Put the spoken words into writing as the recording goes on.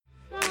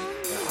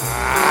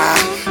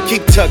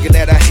Keep tugging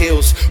at our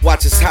heels.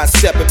 Watch us high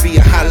step and be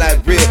a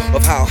highlight reel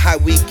of how high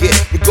we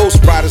get. We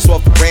ghost riders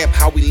off the ramp,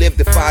 how we live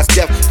defies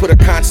death. Put a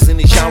conscience in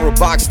the genre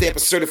box, stamp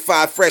a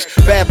certified fresh.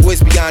 Bad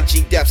boys beyond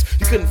G depths.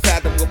 You couldn't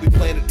fathom what we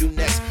plan to do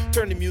next.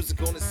 Turn the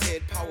music on its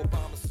head, power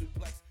bomb a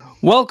suplex.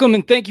 Welcome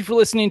and thank you for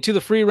listening to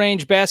the Free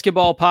Range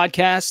Basketball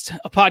Podcast,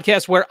 a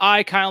podcast where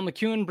I, Kyle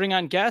McEwen, bring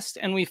on guests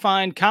and we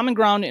find common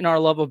ground in our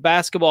love of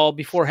basketball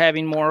before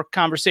having more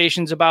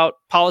conversations about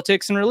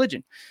politics and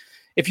religion.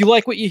 If you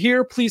like what you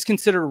hear, please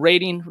consider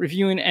rating,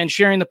 reviewing, and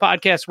sharing the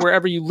podcast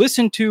wherever you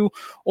listen to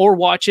or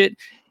watch it.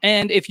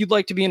 And if you'd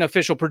like to be an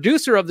official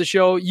producer of the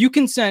show, you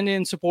can send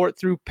in support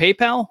through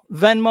PayPal,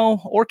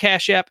 Venmo, or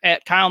Cash App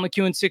at Kyle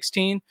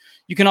McEwen16.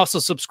 You can also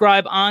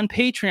subscribe on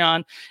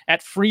Patreon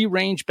at Free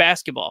Range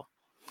Basketball.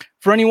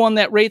 For anyone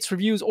that rates,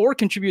 reviews, or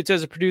contributes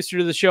as a producer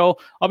to the show,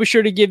 I'll be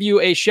sure to give you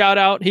a shout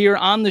out here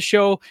on the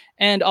show,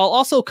 and I'll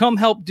also come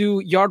help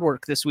do yard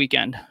work this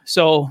weekend.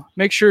 So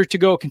make sure to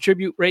go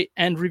contribute, rate,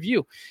 and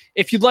review.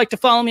 If you'd like to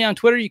follow me on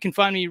Twitter, you can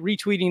find me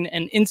retweeting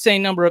an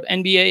insane number of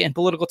NBA and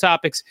political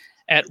topics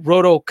at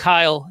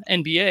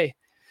RotoKyleNBA.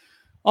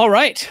 All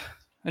right,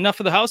 enough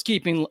of the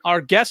housekeeping.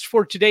 Our guest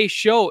for today's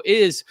show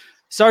is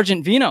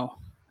Sergeant Vino.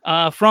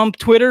 From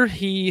Twitter,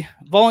 he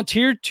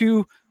volunteered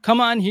to come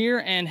on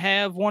here and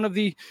have one of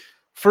the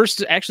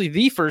first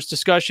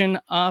discussion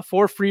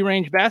for Free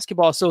Range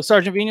Basketball. So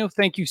Sergeant Vino,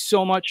 thank you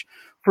so much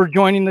for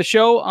joining the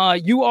show.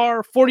 You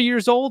are 40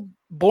 years old,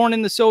 born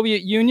in the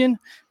Soviet Union,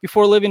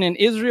 before living in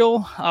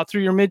Israel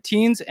through your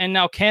mid-teens, and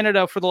now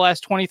Canada for the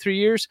last 23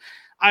 years.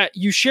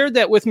 You shared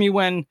that with me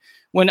when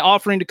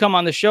offering to come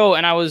on the show,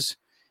 and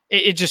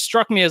it just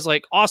struck me as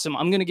like, awesome.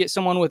 I'm going to get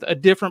someone with a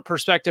different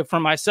perspective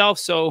from myself.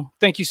 So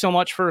thank you so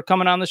much for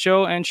coming on the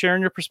show and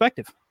sharing your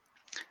perspective.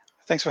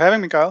 Thanks for having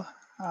me, Kyle.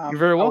 You're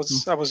very welcome.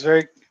 I was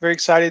very, very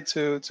excited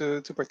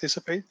to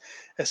participate.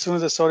 As soon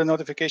as I saw the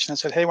notification, I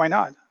said, hey, why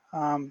not?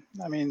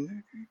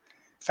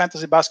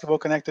 Fantasy basketball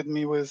connected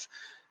me with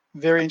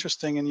very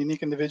interesting and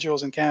unique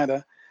individuals in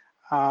Canada.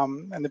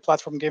 And the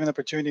platform gave an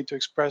opportunity to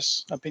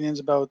express opinions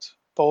about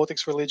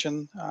politics,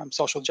 religion,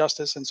 social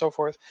justice, and so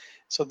forth.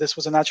 So this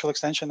was a natural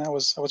extension. I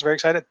was very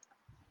excited.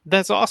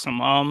 That's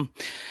awesome.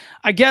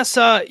 I guess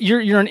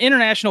you're an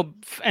international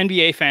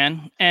NBA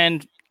fan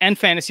and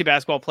fantasy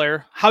basketball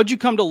player. How'd you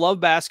come to love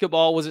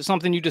basketball? Was it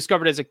something you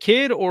discovered as a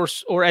kid or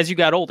as you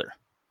got older?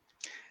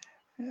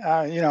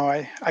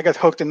 I got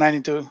hooked in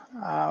 '92.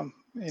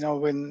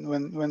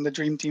 When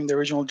the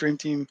original Dream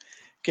Team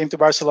came to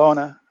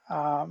Barcelona,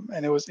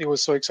 and it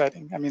was so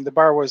exciting. I mean, the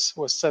bar was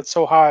set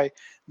so high,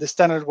 the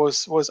standard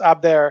was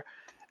up there,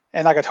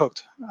 and I got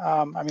hooked.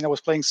 I was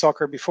playing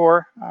soccer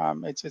before.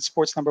 It's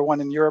sports number one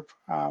in Europe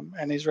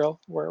and Israel,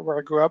 where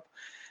I grew up.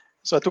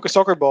 So I took a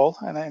soccer ball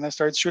and I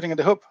started shooting at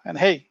the hoop. And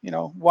hey,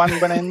 one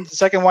went in, the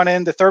second one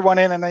in, the third one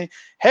in, and I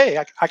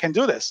can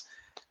do this.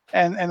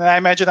 And I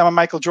imagine I'm a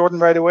Michael Jordan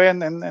right away,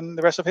 and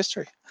the rest of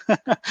history.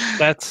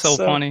 That's so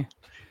funny.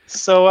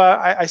 So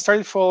I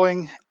started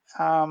following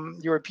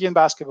European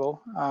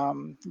basketball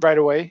right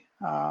away.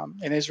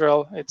 In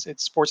Israel,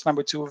 it's sports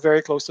number two,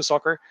 very close to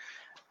soccer.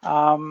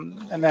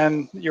 And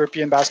then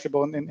European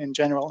basketball in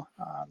general,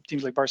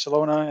 teams like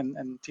Barcelona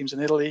and teams in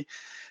Italy.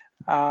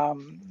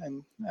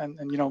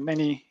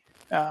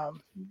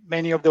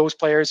 Many of those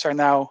players are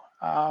now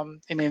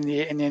in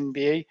the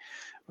NBA.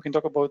 We can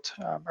talk about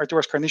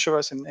Arturas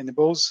Karnisovas in the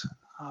Bulls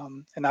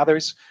and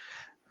others.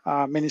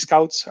 Many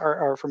scouts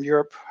are from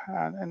Europe,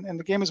 and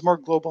the game is more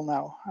global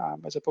now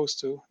as opposed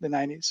to the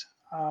 90s.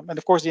 And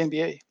of course, the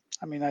NBA.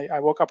 I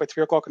woke up at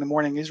 3 o'clock in the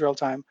morning Israel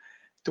time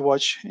to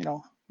watch,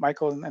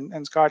 Michael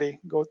and Scotty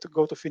go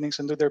to Phoenix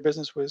and do their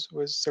business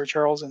with Sir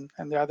Charles and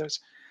the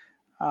others.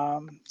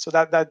 So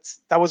that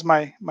was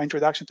my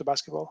introduction to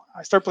basketball.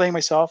 I started playing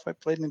myself. I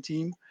played in a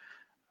team.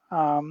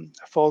 I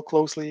followed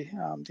closely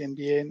the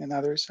NBA and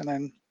others. And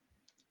then,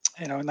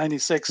 in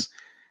 '96,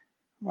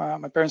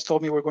 my parents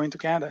told me we're going to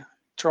Canada,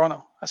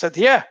 Toronto. I said,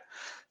 yeah,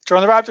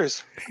 Toronto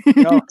Raptors.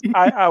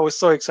 I was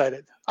so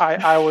excited.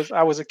 I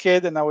was a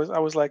kid, and I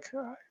was like,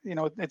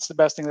 it's the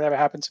best thing that ever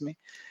happened to me.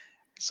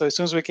 So as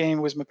soon as we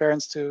came with my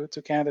parents to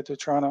Canada, to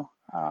Toronto,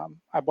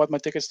 I bought my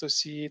tickets to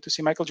see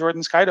Michael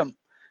Jordan Skydome.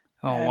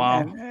 Oh,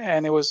 wow.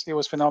 And it was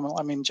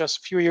phenomenal. Just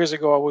a few years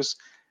ago,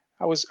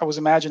 I was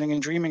imagining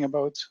and dreaming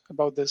about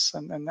this,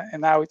 and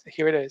now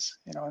here it is,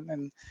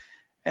 and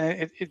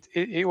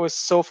it was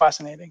so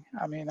fascinating.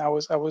 I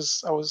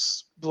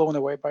was blown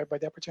away by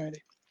the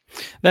opportunity.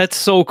 That's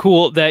so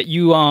cool that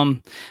you,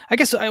 I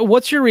guess,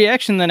 what's your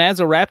reaction then as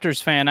a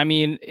Raptors fan?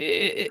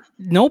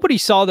 Nobody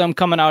saw them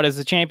coming out as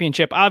a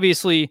championship.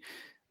 Obviously,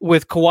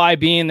 with Kawhi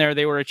being there,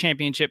 they were a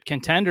championship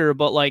contender,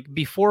 but like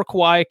before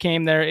Kawhi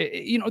came there,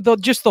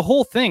 just the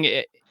whole thing,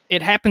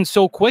 it happened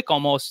so quick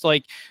almost.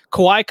 Like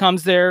Kawhi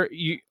comes there,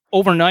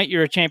 overnight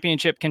you're a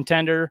championship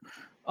contender.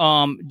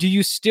 Do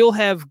you still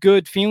have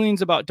good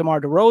feelings about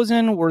DeMar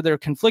DeRozan? Were there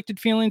conflicted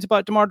feelings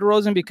about DeMar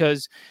DeRozan?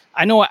 Because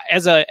I know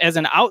as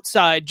an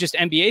outside just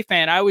NBA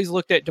fan, I always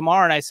looked at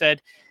DeMar and I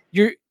said,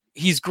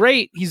 he's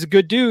great. He's a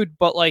good dude,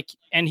 but like,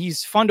 and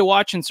he's fun to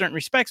watch in certain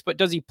respects, but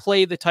does he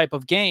play the type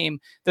of game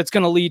that's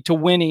going to lead to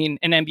winning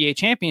an NBA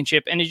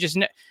championship? And it just,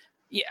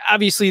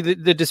 obviously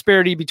the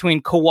disparity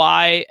between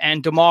Kawhi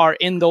and DeMar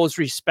in those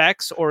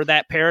respects or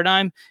that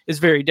paradigm is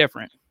very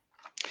different.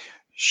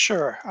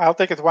 Sure. I'll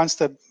take it one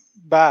step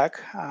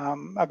back.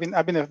 I've been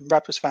a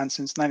Raptors fan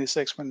since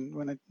 '96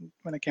 when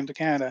I came to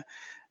Canada.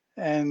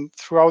 And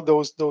throughout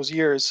those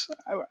years,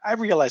 I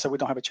realized that we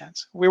don't have a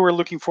chance. We were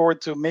looking forward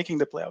to making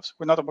the playoffs.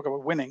 We're not talking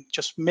about winning,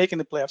 just making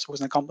the playoffs was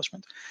an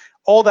accomplishment.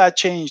 All that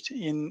changed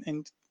in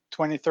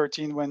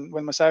 2013 when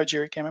Masai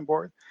Ujiri came on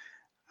board.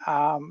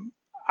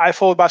 I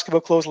followed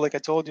basketball closely, like I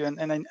told you,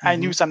 and I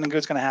knew something good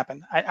was going to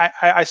happen.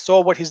 I saw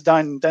what he's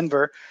done in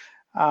Denver,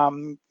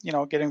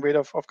 getting rid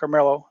of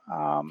Carmelo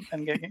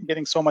and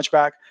getting so much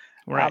back.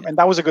 Right. And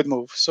that was a good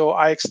move. So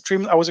I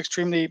was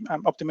extremely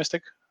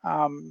optimistic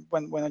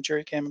when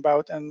Ujiri came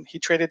about, and he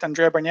traded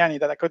Andrea Bargnani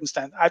that I couldn't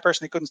stand. I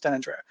personally couldn't stand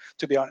Andrea,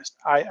 to be honest.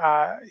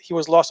 He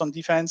was lost on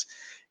defense.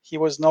 He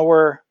was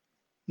nowhere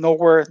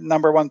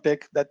number one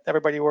pick that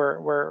everybody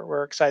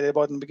were excited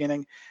about in the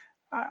beginning.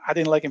 I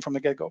didn't like him from the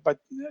get-go, but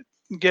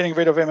getting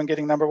rid of him and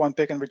getting number one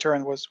pick in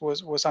return was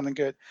something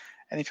good.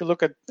 And if you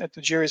look at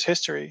Ujiri's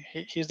history,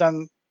 he's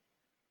done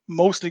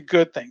mostly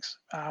good things.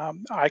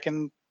 I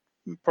can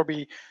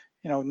probably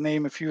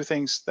name a few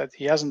things that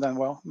he hasn't done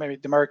well. Maybe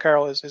DeMar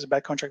Carroll is a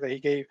bad contract that he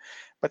gave,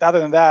 but other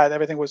than that,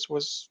 everything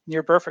was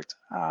near perfect.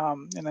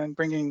 And then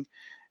bringing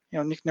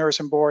Nick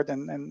Nurse on board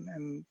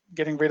and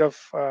getting rid of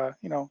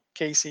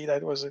Casey,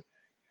 that was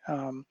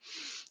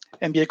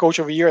NBA Coach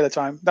of the Year at the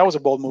time. That was a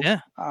bold move.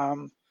 Yeah.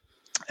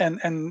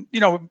 And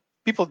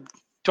people,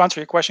 to answer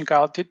your question,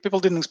 Kyle,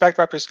 people didn't expect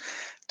Raptors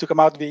to come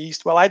out of the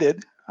East. Well, I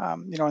did.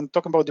 And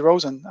talking about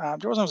DeRozan,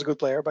 DeRozan was a good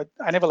player, but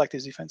I never liked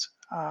his defense.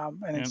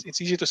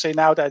 It's easy to say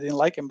now that I didn't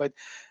like him, but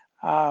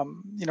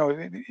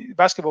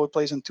basketball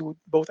plays on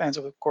both ends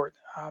of the court.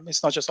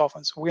 It's not just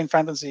offense. We in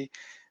fantasy,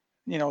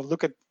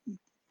 look at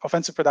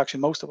offensive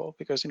production most of all,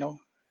 because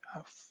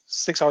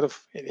 6 out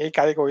of 8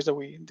 categories that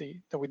we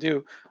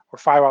do, or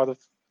 5 out of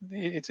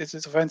it's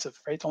offensive,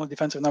 right? Only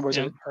defensive numbers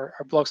are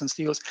blocks and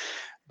steals,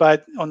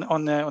 but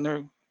on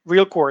the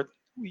real court,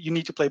 you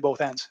need to play both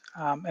ends,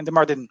 and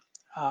DeMar didn't.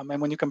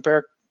 And when you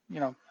compare,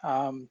 the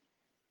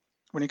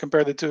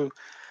two,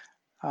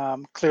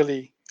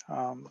 clearly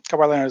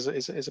Kawhi Leonard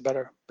is a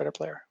better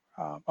player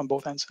on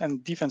both ends,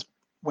 and defense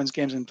wins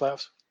games in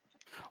playoffs.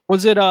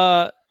 Was it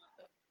I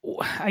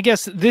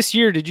guess this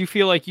year, did you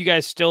feel like you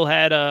guys still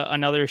had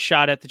another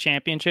shot at the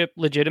championship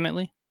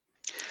legitimately?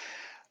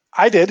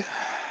 I did.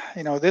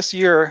 This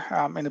year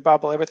in the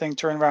bubble, everything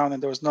turned around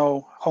and there was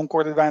no home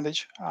court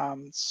advantage.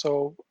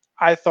 So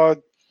I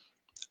thought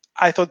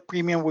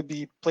premium would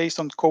be placed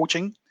on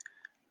coaching.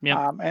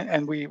 Yeah.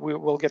 And we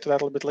will get to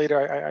that a little bit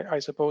later, I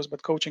suppose.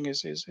 But coaching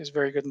is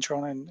very good in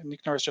Toronto, and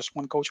Nick Nurse just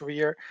won Coach of the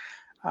Year.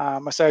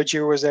 Masai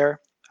Ujiri was there,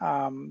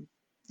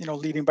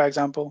 leading by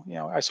example.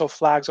 I saw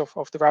flags of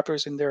the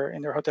Raptors in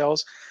their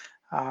hotels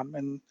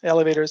and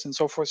elevators and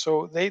so forth.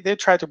 So they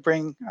try to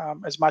bring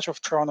as much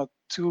of Toronto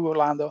to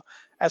Orlando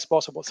as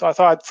possible. So I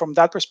thought from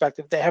that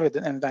perspective, they have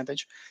an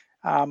advantage.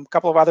 A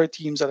couple of other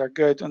teams that are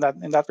good in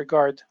that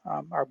regard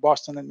are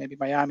Boston and maybe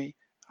Miami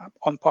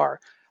on par.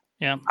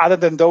 Yeah. Other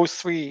than those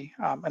three,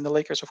 and the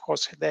Lakers, of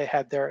course, they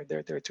had their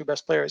 2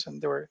 best players,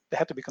 and they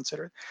had to be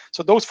considered.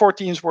 So those 4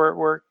 teams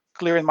were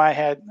clear in my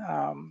head.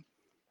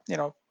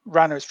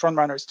 Front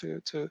runners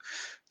to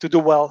do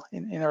well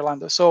in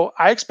Orlando. So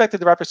I expected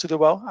the Raptors to do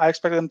well. I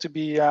expected them to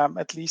be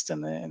at least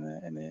in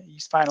the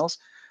East Finals.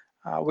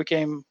 We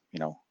came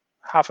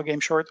half a game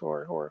short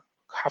or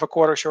half a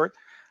quarter short,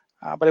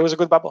 but it was a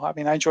good bubble. I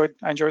mean, I enjoyed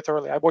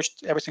thoroughly. I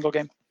watched every single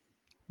game.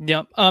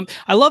 Yeah.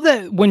 I love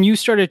that when you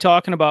started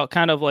talking about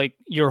kind of like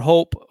your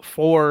hope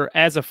for,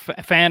 as a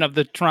fan of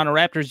the Toronto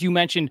Raptors, you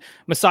mentioned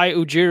Masai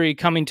Ujiri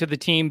coming to the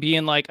team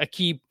being like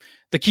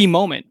the key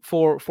moment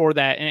for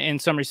that in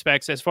some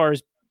respects, as far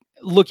as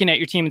looking at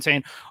your team and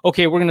saying,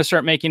 okay, we're going to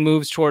start making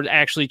moves toward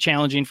actually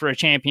challenging for a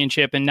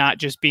championship and not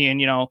just being,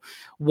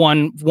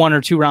 one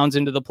or 2 rounds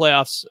into the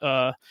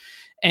playoffs.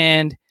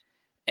 And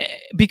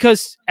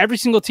because every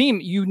single team,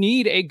 you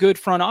need a good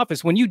front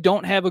office. When you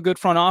don't have a good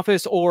front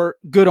office or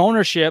good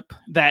ownership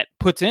that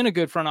puts in a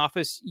good front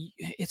office,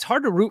 it's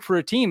hard to root for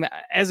a team.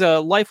 As a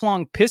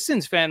lifelong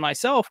Pistons fan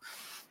myself,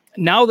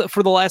 now that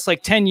for the last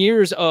 10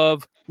 years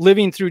of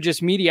living through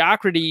just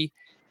mediocrity,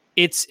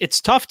 it's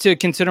tough to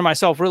consider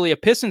myself really a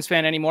Pistons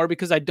fan anymore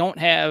because I don't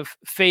have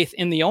faith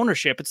in the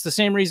ownership. It's the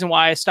same reason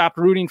why I stopped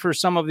rooting for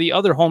some of the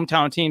other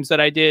hometown teams that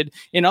I did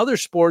in other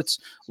sports,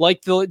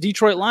 like the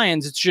Detroit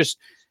Lions. It's just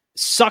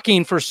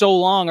sucking for so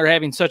long, or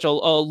having such a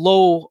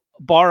low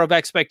bar of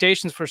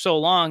expectations for so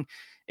long.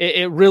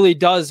 It really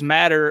does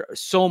matter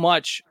so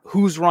much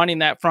who's running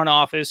that front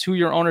office, who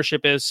your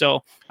ownership is.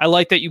 So I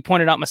like that you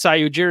pointed out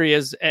Masai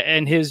Ujiri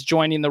and his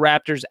joining the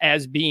Raptors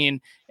as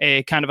being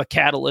a kind of a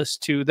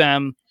catalyst to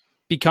them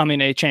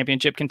becoming a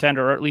championship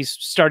contender, or at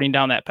least starting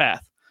down that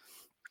path.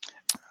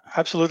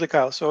 Absolutely,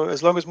 Kyle. So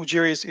as long as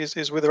Ujiri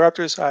is with the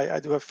Raptors, I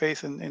do have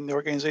faith in the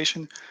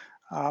organization.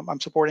 I'm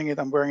supporting it.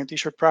 I'm wearing a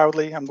T-shirt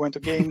proudly. I'm going to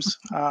games,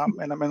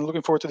 and I'm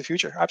looking forward to the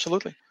future.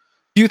 Absolutely.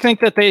 Do you think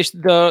that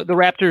the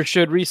Raptors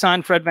should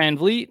re-sign Fred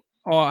VanVleet,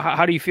 or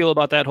how do you feel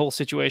about that whole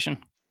situation?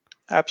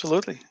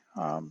 Absolutely.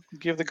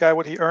 Give the guy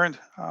what he earned.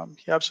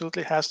 He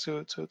absolutely has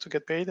to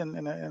get paid,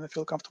 and I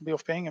feel comfortable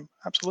of paying him.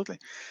 Absolutely.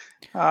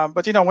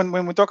 But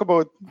when we talk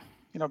about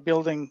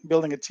building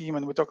a team,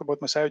 and we talk about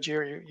Masai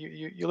Ujiri,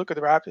 you look at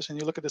the Raptors and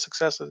you look at the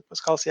success that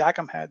Pascal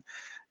Siakam had.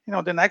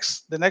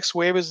 The next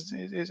wave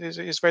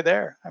is right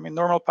there. I mean,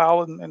 Normal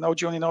Powell and OG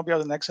Anunoby are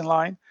the next in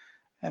line.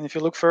 And if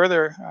you look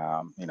further,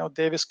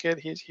 Davis Kidd,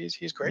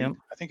 he's great. Yep.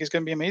 I think he's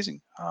going to be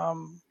amazing.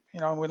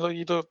 When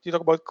you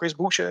talk about Chris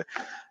Boucher,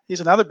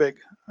 he's another big.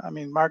 I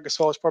mean, Marc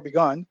Gasol is probably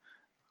gone,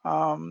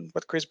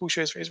 but Chris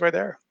Boucher is right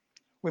there.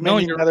 We may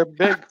need another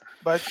big,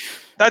 but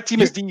that team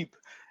is deep,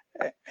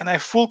 and I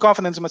have full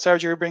confidence in Masai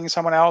Ujiri bringing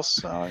someone else.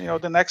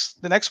 The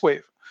next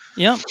wave.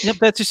 Yep,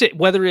 that's just it.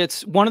 Whether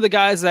it's one of the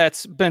guys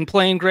that's been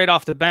playing great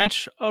off the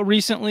bench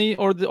recently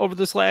or over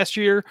this last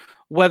year,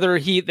 whether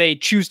they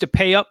choose to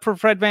pay up for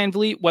Fred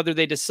VanVleet, whether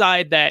they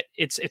decide that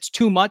it's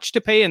too much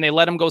to pay and they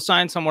let him go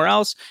sign somewhere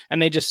else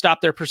and they just stop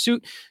their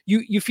pursuit,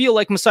 you feel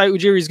like Masai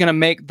Ujiri is going to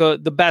make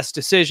the best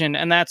decision,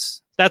 and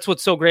that's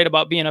what's so great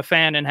about being a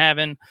fan and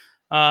having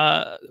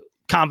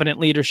competent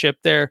leadership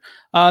there.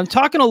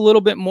 Talking a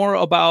little bit more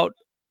about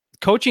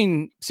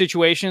coaching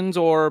situations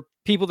or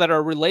people that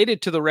are related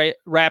to the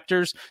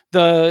Raptors,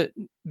 the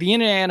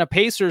Indiana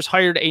Pacers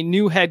hired a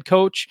new head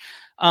coach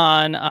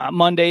on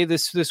Monday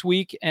this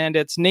week, and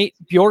it's Nate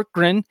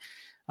Bjorkgren.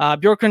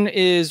 Bjorkgren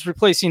is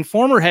replacing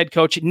former head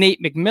coach Nate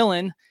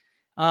McMillan.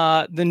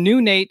 The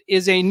new Nate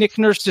is a Nick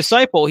Nurse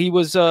disciple. He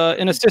was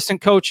an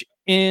assistant coach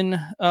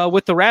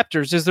with the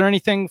Raptors. Is there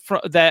anything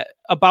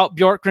about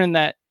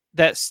Bjorkgren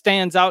that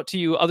stands out to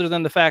you other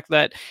than the fact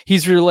that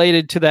he's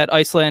related to that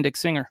Icelandic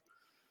singer?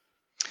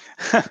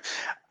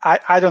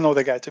 I don't know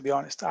the guy, to be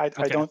honest. I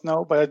don't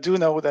know, but I do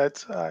know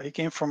that he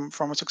came from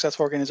a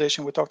successful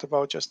organization we talked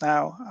about just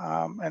now,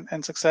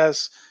 and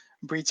success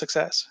breeds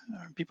success.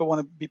 People want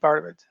to be part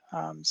of it.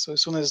 So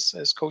as soon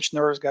as Coach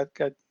Nurse got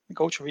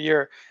Coach of the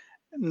Year,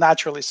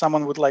 naturally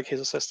someone would like his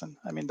assistant.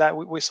 I mean, that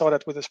we saw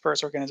that with the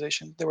Spurs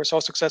organization. They were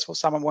so successful,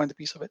 someone wanted a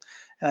piece of it,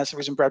 and that's the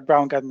reason Brad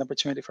Brown got an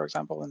opportunity, for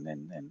example,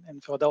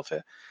 in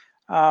Philadelphia.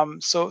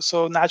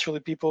 So naturally,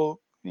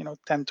 people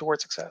tend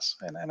towards success,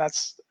 and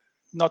that's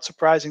not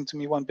surprising to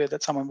me one bit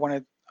that someone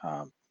wanted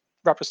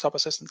Raptors top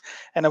assistant.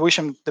 And I wish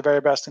him the very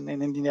best in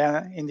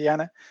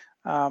Indiana.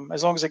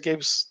 As long as it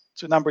gives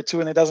to number 2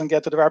 and it doesn't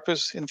get to the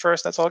Raptors in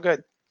first, that's all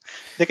good.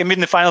 They can meet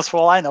in the finals for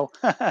all I know.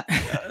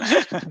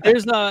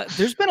 There's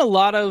been a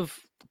lot of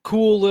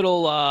cool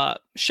little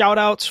shout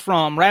outs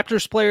from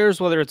Raptors players,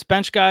 whether it's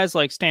bench guys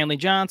like Stanley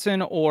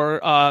Johnson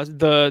or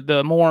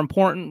the more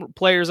important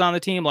players on the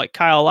team like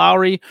Kyle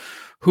Lowry,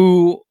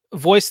 who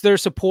voiced their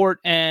support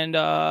and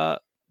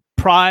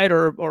pride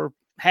or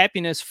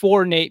happiness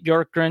for Nate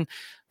Bjorkgren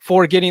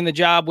for getting the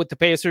job with the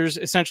Pacers,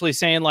 essentially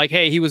saying like,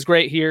 hey, he was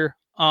great here.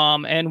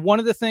 And one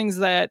of the things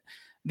that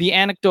the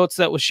anecdotes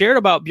that was shared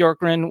about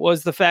Bjorkgren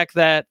was the fact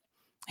that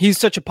he's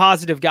such a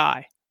positive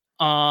guy.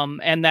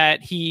 And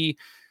that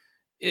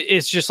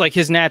it's just like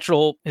his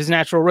natural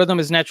rhythm,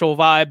 his natural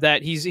vibe,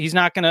 that he's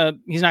not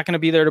gonna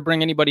be there to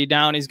bring anybody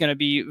down. He's going to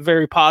be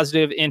very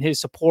positive in his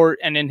support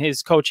and in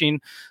his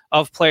coaching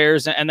of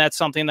players. And that's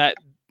something that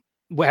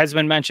has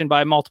been mentioned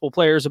by multiple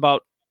players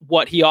about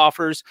what he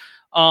offers.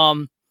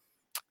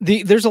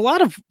 There's a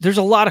lot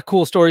of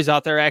cool stories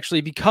out there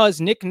actually,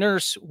 because Nick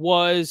Nurse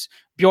was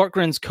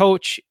Bjorkgren's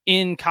coach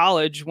in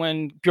college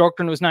when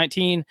Bjorkgren was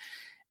 19.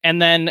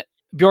 And then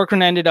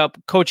Bjorkgren ended up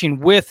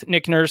coaching with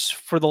Nick Nurse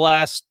for the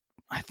last,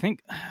 I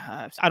think,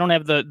 I don't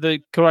have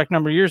the correct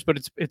number of years, but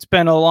it's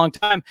been a long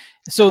time.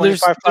 So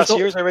there's 5+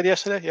 years I read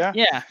yesterday.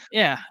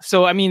 Yeah.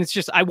 So, I mean, it's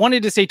just, I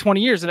wanted to say 20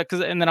 years and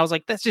then I was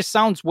like, that just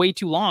sounds way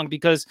too long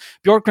because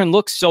Bjorkgren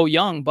looks so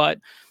young, but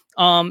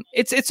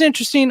it's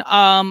interesting.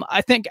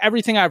 I think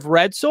everything I've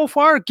read so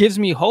far gives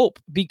me hope,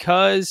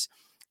 because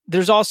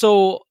there's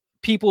also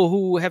people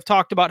who have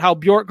talked about how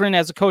Bjorkgren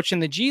as a coach in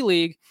the G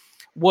League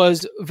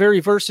was very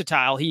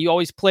versatile. He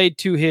always played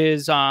to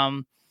his,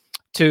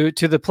 to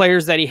the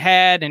players that he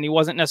had, and he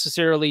wasn't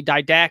necessarily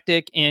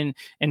didactic in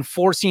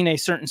enforcing a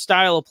certain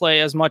style of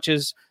play as much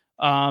as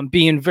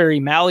being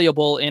very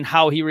malleable in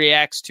how he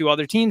reacts to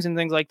other teams and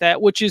things like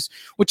that, which is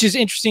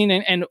interesting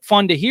and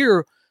fun to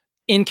hear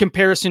in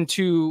comparison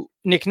to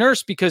Nick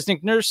Nurse, because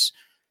Nick Nurse,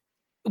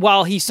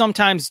 while he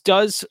sometimes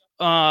does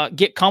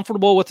get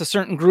comfortable with a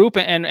certain group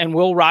and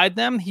will ride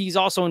them, he's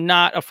also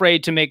not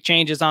afraid to make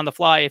changes on the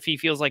fly if he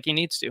feels like he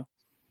needs to.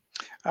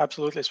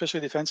 Absolutely, especially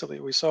defensively.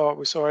 We saw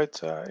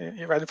it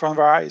right in front of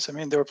our eyes. I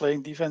mean, they were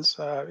playing defense,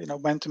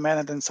 man to man,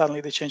 and then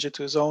suddenly they changed it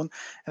to a zone,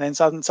 and then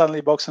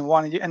suddenly box and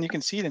one, and you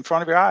can see it in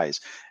front of your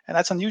eyes, and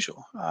that's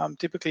unusual.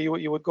 Typically,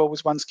 you would go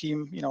with one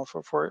scheme,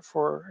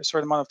 for a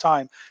certain amount of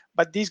time,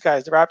 but these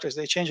guys, the Raptors,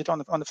 they change it on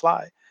the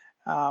fly,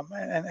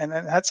 and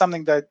that's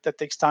something that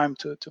takes time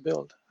to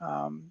build.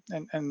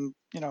 And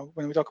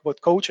when we talk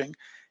about coaching,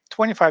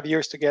 25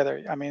 years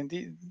together. I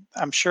mean,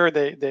 I'm sure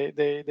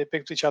they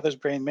picked each other's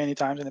brain many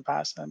times in the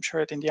past. I'm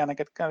sure at Indiana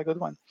got a good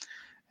one.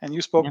 And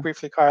you spoke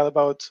briefly, Kyle,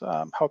 about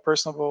how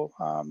personable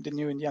the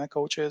new Indiana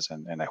coach is,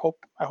 and I hope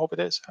it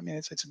is. I mean,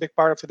 it's a big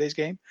part of today's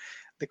game.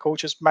 The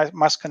coaches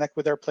must connect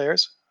with their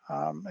players,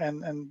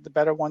 and the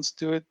better ones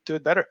do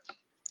it better.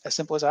 As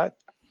simple as that.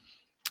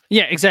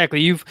 Yeah,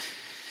 exactly.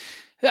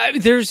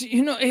 There's,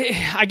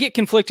 I get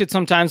conflicted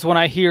sometimes when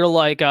I hear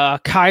like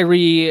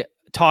Kyrie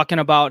talking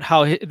about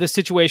how the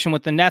situation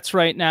with the Nets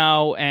right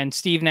now, and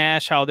Steve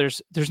Nash, how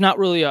there's not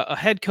really a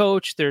head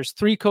coach. There's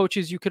 3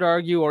 coaches, you could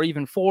argue, or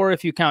even 4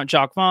 if you count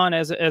Jacques Vaughn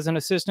as an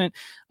assistant.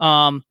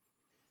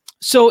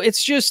 So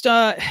it's just,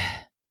 but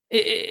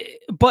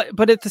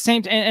at the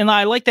same time, and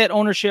I like that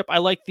ownership. I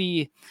like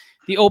the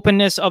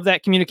openness of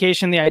that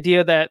communication. The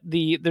idea that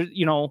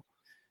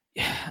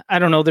I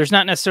don't know, there's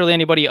not necessarily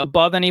anybody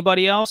above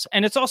anybody else.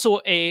 And it's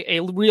also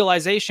a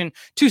realization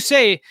to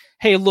say,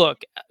 hey,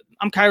 look,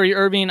 I'm Kyrie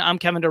Irving, I'm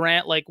Kevin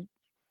Durant. Like,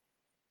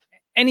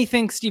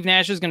 anything Steve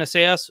Nash is going to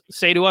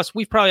say to us,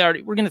 we're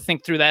going to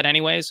think through that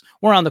anyways.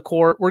 We're on the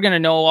court. We're going to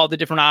know all the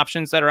different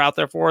options that are out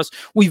there for us.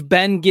 We've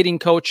been getting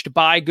coached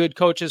by good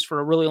coaches for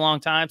a really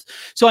long time.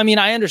 So, I mean,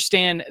 I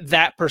understand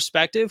that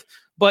perspective,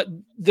 but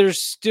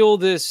there's still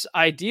this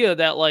idea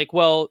that, like,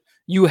 well,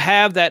 you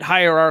have that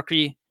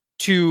hierarchy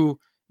to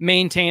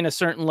maintain a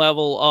certain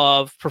level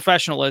of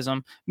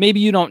professionalism. Maybe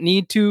you don't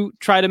need to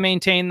try to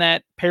maintain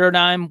that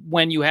paradigm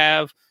when you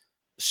have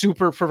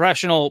super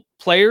professional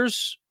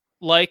players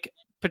like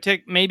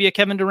maybe a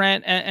Kevin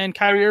Durant and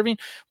Kyrie Irving.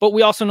 But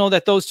we also know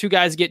that those 2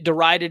 guys get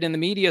derided in the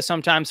media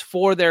sometimes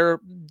for their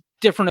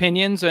different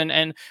opinions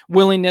and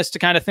willingness to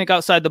kind of think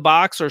outside the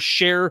box or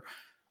share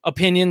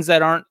opinions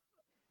that aren't,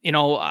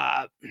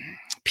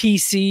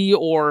 PC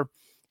or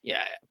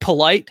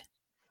polite.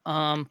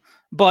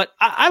 But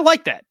I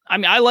like that. I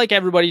mean, I like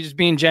everybody just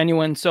being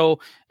genuine. So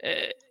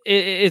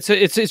it's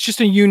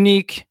just a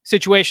unique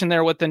situation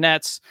there with the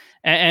Nets,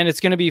 and it's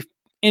going to be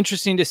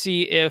interesting to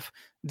see if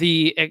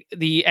the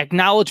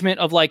acknowledgement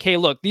of, like, hey,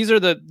 look, these are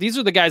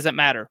the guys that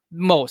matter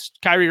most,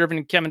 Kyrie Irving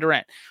and Kevin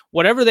Durant.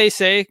 Whatever they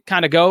say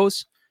kind of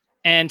goes,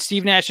 and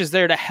Steve Nash is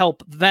there to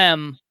help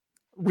them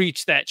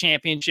reach that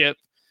championship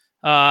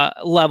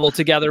level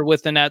together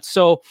with the Nets.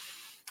 So,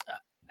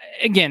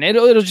 again,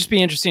 it'll just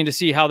be interesting to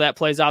see how that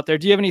plays out there.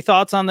 Do you have any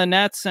thoughts on the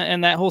Nets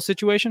and that whole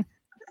situation?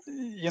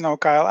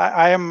 Kyle,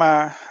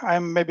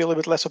 I'm maybe a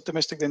little bit less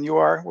optimistic than you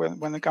are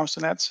when it comes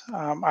to Nets.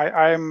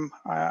 I'm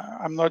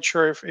not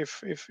sure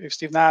if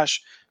Steve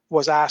Nash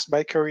was asked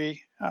by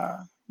Curry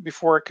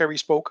before Curry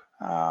spoke,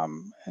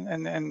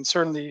 and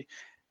certainly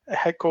a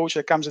head coach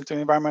that comes into an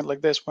environment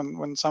like this,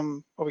 when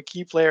some of the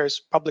key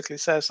players publicly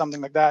says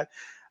something like that,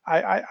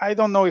 I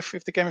don't know if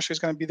the chemistry is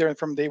going to be there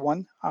from day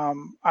one.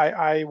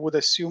 I would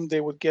assume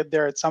they would get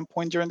there at some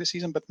point during the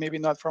season, but maybe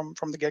not from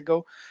the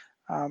get-go.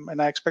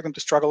 And I expect them to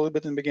struggle a little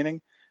bit in the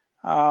beginning.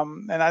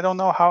 And I don't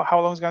know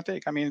how long it's going to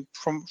take. I mean,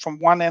 from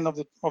one end of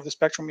the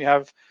spectrum, you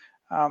have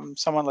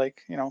someone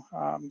like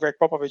Greg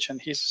Popovich,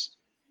 and he's,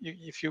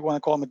 if you want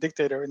to call him a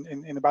dictator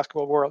in the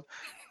basketball world,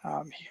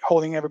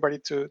 holding everybody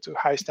to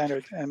high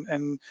standard.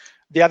 And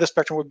the other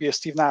spectrum would be a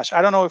Steve Nash.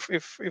 I don't know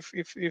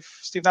if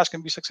Steve Nash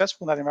can be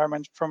successful in that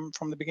environment from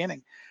the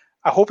beginning.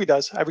 I hope he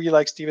does. I really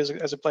like Steve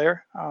as a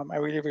player. I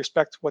really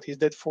respect what he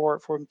did for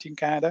Team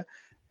Canada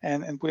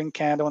and putting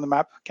Canada on the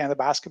map, Canada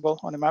basketball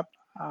on the map,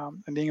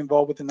 and being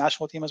involved with the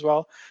national team as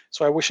well.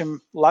 So I wish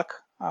him luck.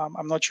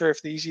 I'm not sure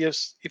if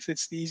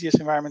it's the easiest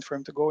environment for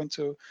him to go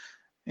into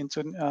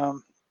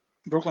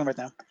Brooklyn right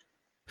now.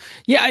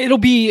 Yeah, it'll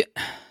be.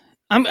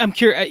 I'm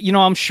curious.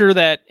 I'm sure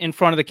that in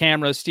front of the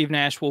cameras, Steve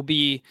Nash will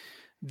be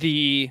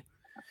the,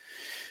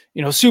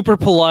 super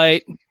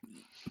polite,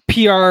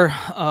 PR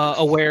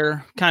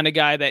aware kind of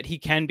guy that he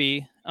can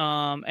be.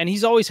 And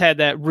he's always had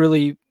that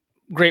really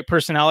great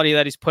personality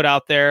that he's put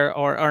out there,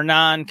 or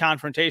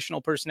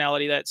non-confrontational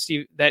personality that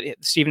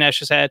Steve Nash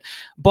has had.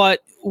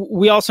 But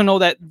we also know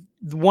that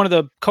one of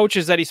the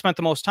coaches that he spent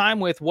the most time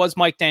with was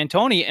Mike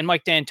D'Antoni, and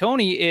Mike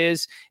D'Antoni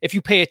is, if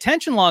you pay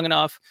attention long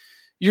enough,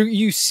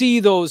 you see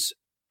those,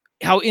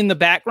 how in the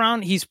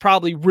background he's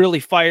probably really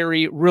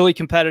fiery, really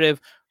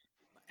competitive,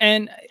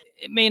 and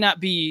it may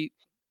not be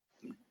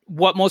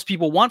what most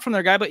people want from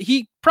their guy, but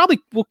he probably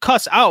will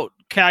cuss out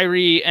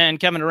Kyrie and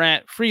Kevin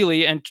Durant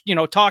freely and,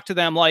 talk to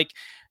them like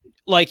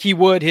he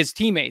would his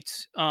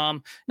teammates.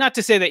 Not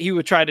to say that he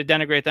would try to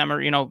denigrate them or,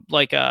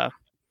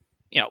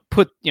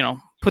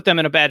 put them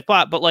in a bad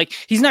spot, but like,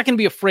 he's not going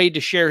to be afraid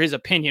to share his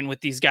opinion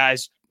with these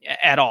guys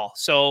at all.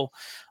 So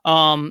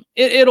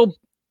it'll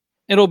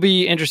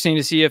be interesting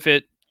to see if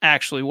it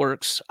actually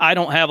works. I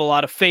don't have a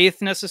lot of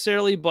faith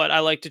necessarily, but I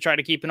like to try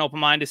to keep an open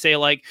mind to say,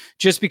 like,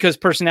 just because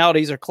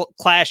personalities are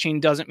clashing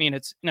doesn't mean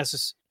it's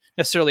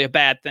necessarily a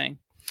bad thing.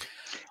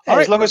 Hey,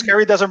 as long as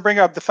Kerry doesn't bring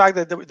up the fact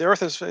that the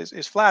Earth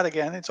is flat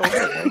again, it's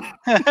okay.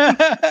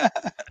 Right?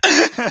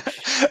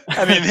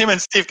 I mean, him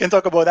and Steve can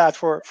talk about that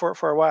for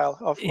a while.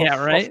 Off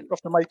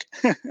the mic.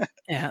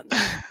 Yeah.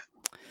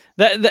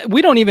 That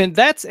we don't even,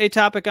 that's a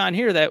topic on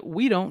here that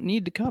we don't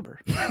need to cover.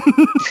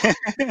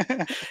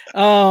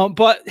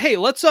 But hey,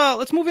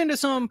 let's move into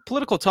some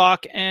political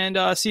talk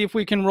and see if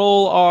we can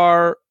roll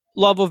our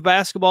love of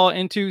basketball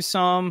into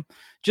some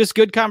just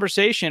good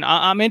conversation.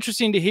 I'm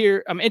interested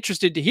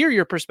to hear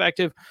your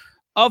perspective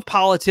of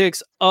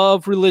politics,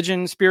 of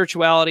religion,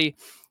 spirituality,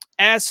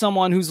 as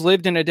someone who's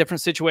lived in a different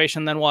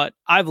situation than what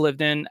I've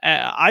lived in.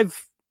 I've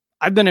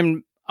been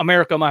in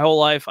America my whole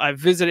life. I've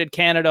visited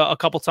Canada a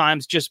couple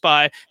times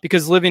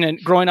because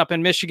growing up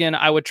in Michigan,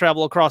 I would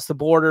travel across the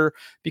border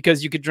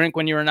because you could drink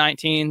when you were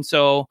 19.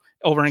 So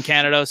over in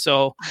Canada,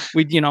 so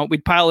we'd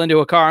pile into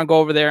a car and go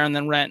over there and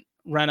then rent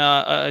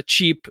a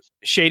cheap,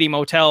 shady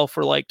motel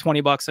for like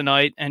 $20 a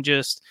night and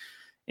just,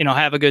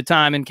 have a good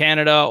time in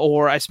Canada.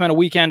 Or I spent a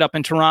weekend up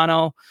in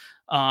Toronto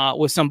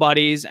with some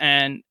buddies,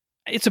 and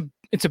it's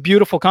a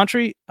beautiful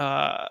country.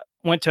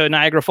 Went to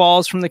Niagara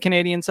Falls from the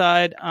Canadian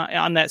side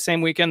on that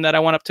same weekend that I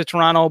went up to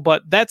Toronto.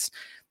 But that's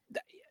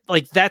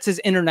as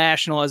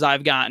international as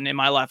I've gotten in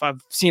my life.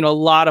 I've seen a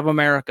lot of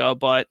America,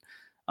 but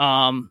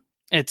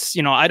it's,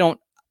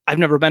 I've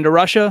never been to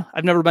Russia.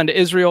 I've never been to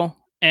Israel.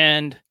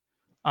 And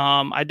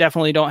I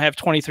definitely don't have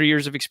 23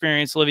 years of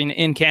experience living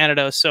in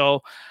Canada.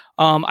 So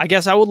I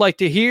guess I would like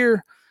to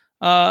hear,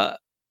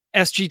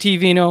 SGT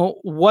Vino,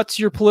 what's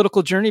your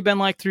political journey been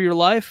like through your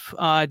life?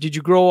 Did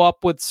you grow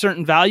up with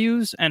certain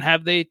values, and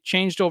have they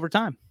changed over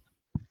time?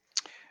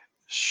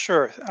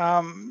 Sure.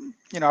 I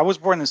was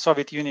born in the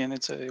Soviet Union.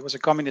 It was a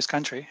communist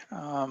country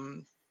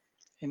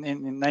in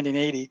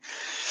 1980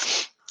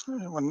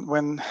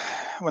 when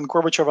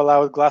Gorbachev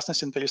allowed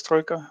glasnost in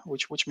perestroika,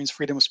 which means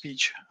freedom of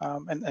speech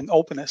and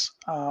openness.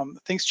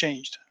 Things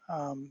changed.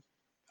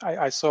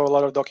 I saw a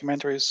lot of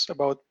documentaries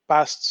about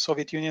past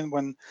Soviet Union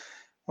when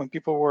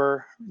people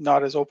were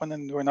not as open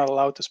and were not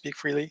allowed to speak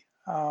freely.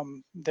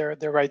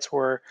 Their rights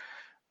were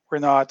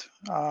not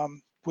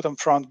put on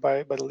front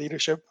by the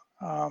leadership.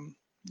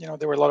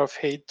 There were a lot of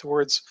hate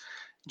towards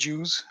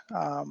Jews,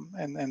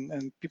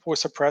 and people were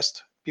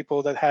suppressed.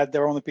 People that had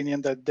their own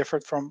opinion that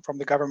differed from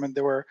the government,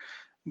 they were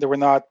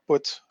not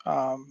put.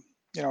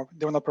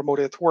 They were not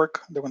promoted at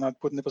work. They were not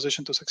put in a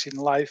position to succeed in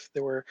life. They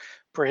were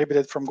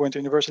prohibited from going to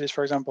universities,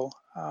 for example.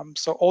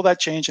 So all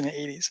that changed in the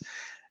 80s.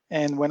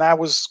 And when I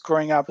was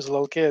growing up as a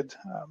little kid,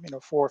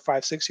 4,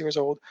 5, 6 years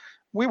old,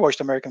 we watched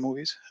American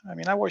movies. I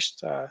mean, I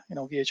watched,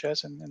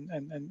 VHS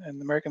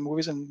and American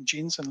movies and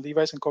jeans and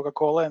Levi's and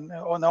Coca-Cola and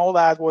all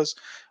that was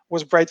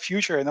bright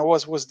future, and it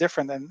was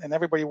different, and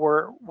everybody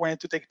wanted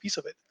to take a piece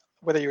of it.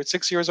 Whether you're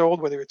 6 years old,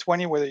 whether you're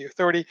 20, whether you're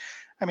 30.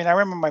 I mean, I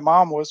remember my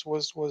mom was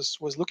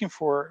looking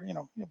for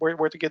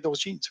where to get those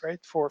jeans, right,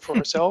 for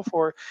herself,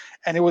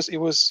 and it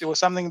was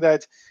something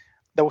that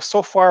was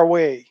so far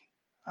away,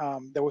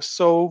 that was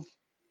so.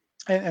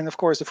 And of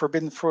course, the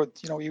forbidden fruit,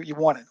 you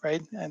want it,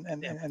 right?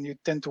 And you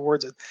tend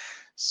towards it.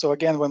 So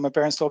again, when my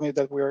parents told me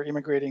that we were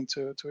immigrating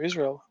to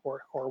Israel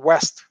or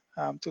West,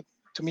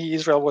 to me,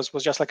 Israel was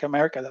just like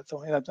America at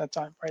that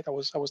time, right? I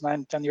was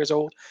 9, 10 years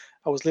old.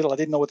 I was little. I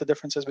didn't know what the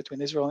difference is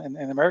between Israel and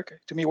America.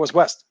 To me, it was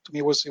West. To me,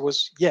 it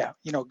was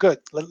good.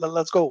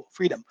 Let's go,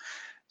 freedom.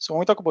 So when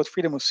we talk about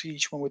freedom of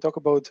speech, when we talk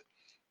about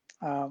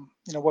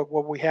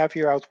what we have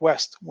here out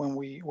west, when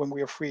we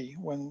are free,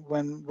 when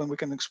we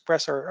can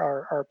express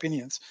our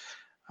opinions,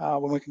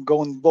 when we can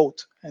go and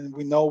vote, and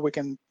we know we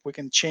can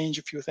change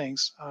a few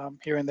things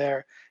here and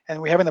there,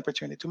 and we have an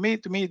opportunity. To me,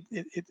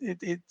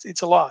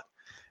 it's a lot.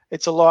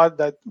 It's a lot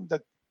that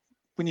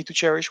we need to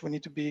cherish. We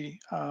need to be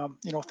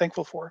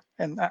thankful for,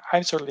 and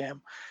I certainly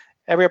am.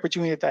 Every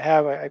opportunity that I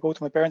have, I go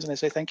to my parents and I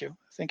say thank you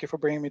for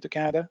bringing me to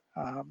Canada,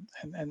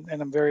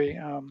 and I'm very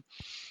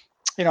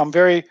I'm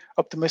very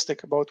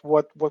optimistic about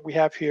what we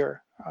have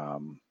here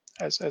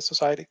as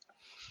society.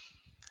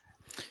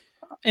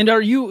 And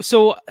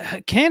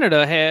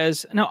Canada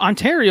has now,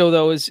 Ontario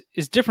though is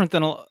different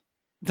than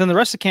the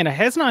rest of Canada.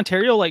 Hasn't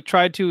Ontario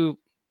tried to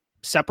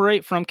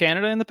separate from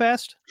Canada in the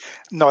past?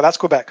 No, that's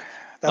Quebec.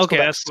 That's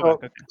Quebec.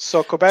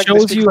 So Quebec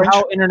shows you French.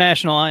 How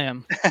international I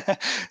am.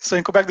 So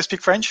in Quebec they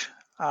speak French.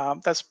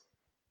 That's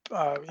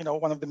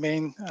one of the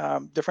main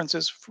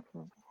differences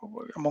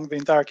among the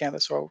entire Canada.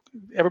 So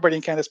everybody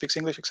in Canada speaks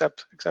English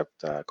except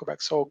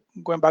Quebec. So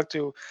going back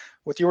to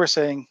what you were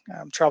saying,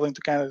 traveling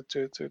to Canada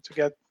to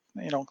get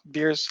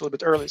beers a little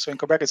bit early. So in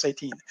Quebec it's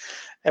 18.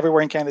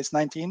 Everywhere in Canada it's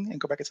 19. In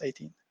Quebec it's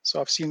 18.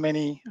 So I've seen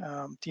many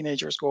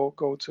teenagers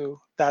go to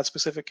that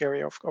specific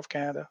area of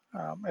Canada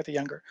at the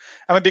younger.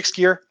 I'm a big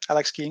skier. I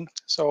like skiing,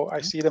 so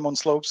I see them on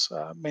slopes.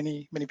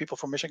 Many people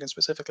from Michigan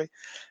specifically.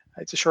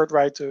 It's a short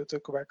ride to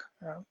Quebec,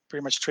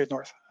 pretty much straight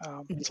north.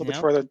 It's a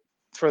little bit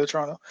further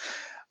Toronto.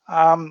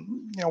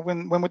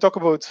 When we talk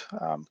about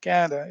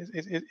Canada,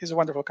 it is a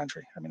wonderful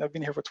country. I mean, I've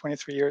been here for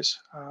 23 years.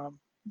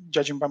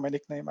 Judging by my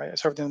nickname, I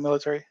served in the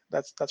military.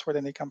 That's where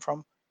the name come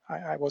from.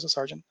 I was a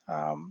sergeant.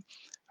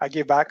 I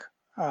gave back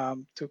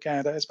to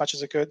Canada as much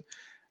as I could.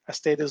 I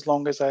stayed as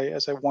long as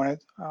I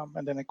wanted,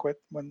 and then I quit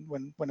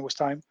when it was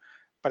time.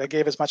 But I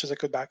gave as much as I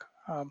could back.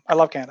 I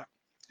love Canada.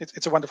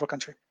 It's a wonderful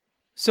country.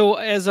 So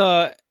as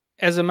a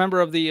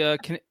member of the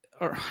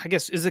or I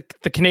guess, is it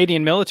the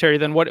Canadian military?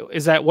 Then what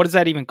is that? What is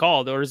that even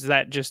called? Or is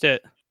that just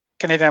it?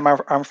 Canadian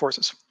Armed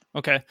Forces.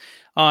 Okay.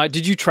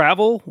 Did you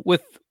travel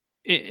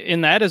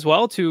in that as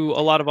well to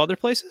a lot of other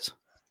places?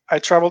 I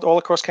traveled all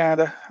across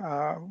Canada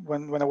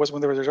when I was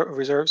in the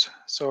reserves.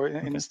 So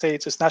in the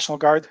States, it's National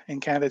Guard. In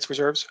Canada, it's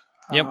reserves.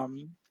 Yep.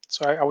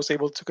 So I was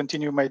able to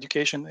continue my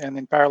education and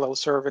in parallel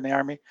serve in the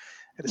Army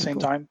at the same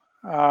time.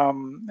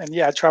 And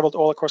yeah, I traveled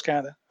all across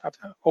Canada,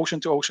 ocean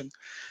to ocean.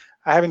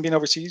 I haven't been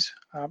overseas.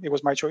 It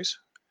was my choice.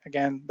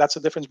 Again, that's the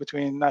difference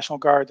between National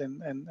Guard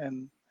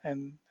and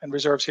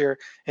reserves here.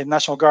 In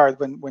National Guard,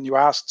 when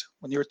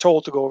you're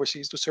told to go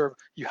overseas to serve,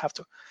 you have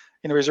to.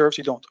 In the reserves,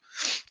 you don't.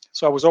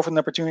 So I was offered an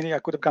opportunity. I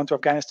could have gone to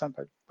Afghanistan,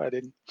 but I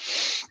didn't.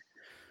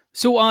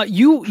 So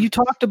you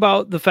talked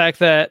about the fact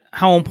that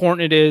how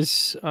important it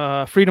is,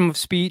 freedom of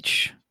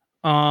speech,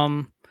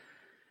 and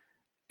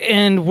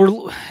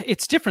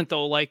it's different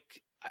though. Like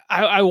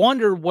I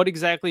wonder what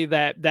exactly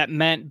that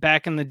meant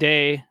back in the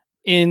day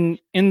in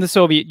the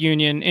Soviet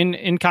Union,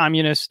 in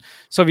communist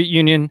Soviet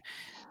Union,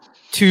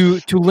 to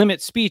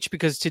limit speech,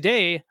 because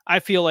today I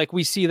feel like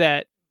we see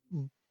that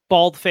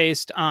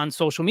bald-faced on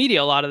social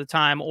media a lot of the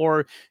time,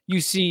 or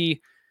you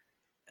see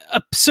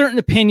certain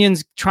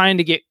opinions trying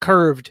to get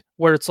curved,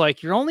 where it's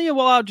like you're only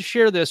allowed to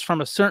share this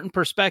from a certain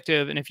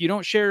perspective, and if you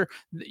don't share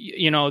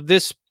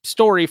this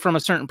story from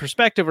a certain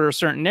perspective or a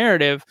certain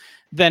narrative,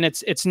 then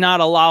it's not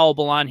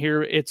allowable on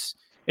here. It's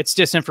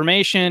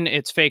disinformation,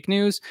 it's fake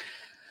news.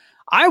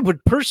 I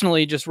would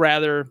personally just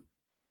rather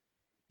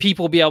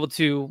people be able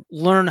to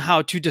learn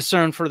how to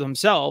discern for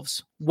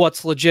themselves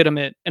what's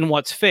legitimate and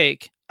what's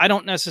fake. I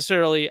don't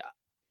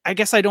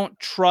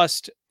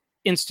trust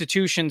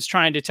institutions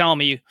trying to tell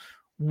me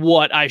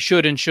what I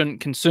should and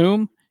shouldn't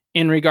consume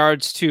in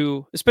regards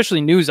to,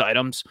 especially news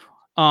items,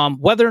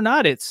 whether or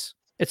not it's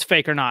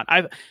fake or not.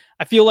 I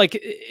feel like,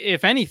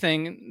 if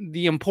anything,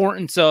 the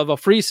importance of a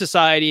free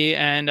society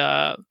and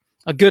a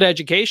good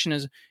education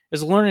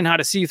is learning how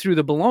to see through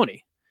the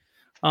baloney.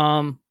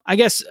 I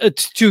guess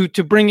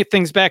to bring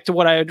things back to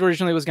what I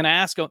originally was going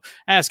to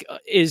ask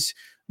is,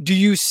 do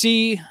you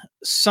see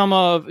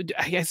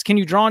can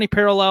you draw any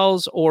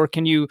parallels, or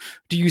do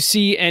you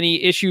see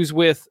any issues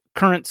with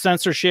current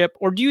censorship,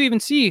 or do you even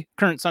see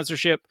current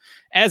censorship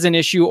as an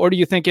issue, or do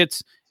you think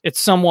it's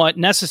somewhat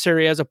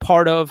necessary as a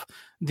part of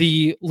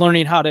the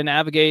learning how to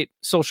navigate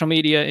social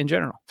media in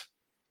general?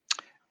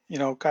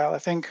 Kyle, I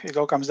think it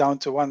all comes down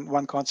to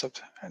one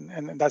concept,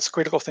 and that's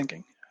critical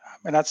thinking,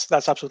 and that's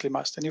absolutely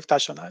must. And you've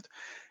touched on that.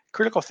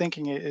 Critical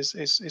thinking is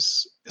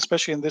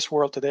especially in this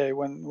world today,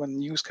 when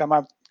news come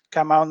on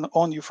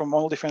you from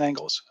all different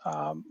angles.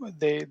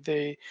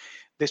 They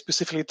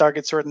specifically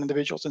target certain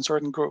individuals and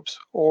certain groups,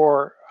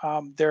 or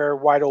they're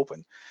wide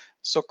open.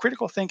 So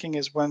critical thinking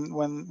is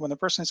when a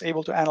person is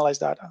able to analyze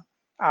data,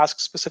 ask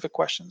specific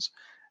questions,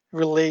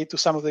 relate to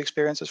some of the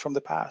experiences from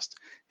the past,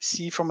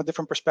 see from a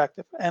different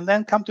perspective, and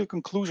then come to a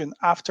conclusion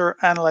after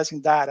analyzing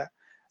data,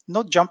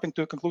 not jumping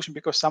to a conclusion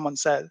because someone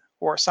said,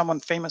 or someone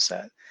famous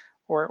said,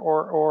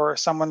 or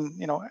someone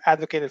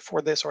advocated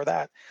for this or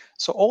that.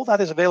 So all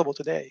that is available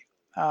today.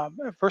 A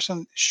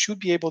person should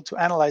be able to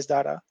analyze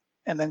data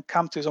and then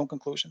come to his own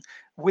conclusion.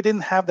 We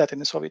didn't have that in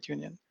the Soviet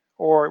Union,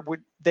 or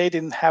they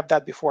didn't have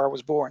that before I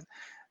was born.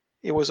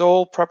 It was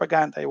all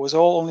propaganda. It was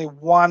all only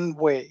one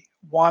way,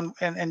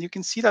 and you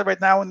can see that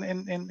right now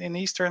in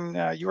Eastern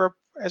Europe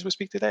as we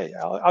speak today.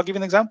 I'll give you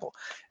an example.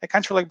 A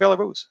country like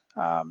Belarus,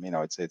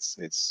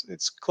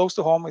 it's close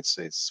to home.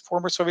 It's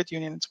former Soviet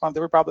Union. It's one of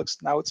the republics.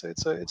 Now it's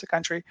a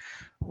country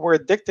where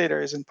a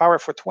dictator is in power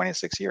for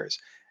 26 years,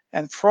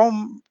 and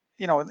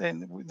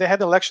and they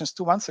had elections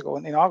 2 months ago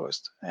in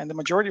August, and the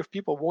majority of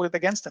people voted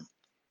against him.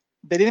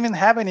 They didn't even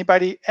have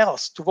anybody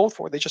else to vote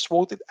for. They just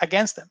voted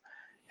against him.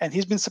 And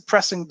he's been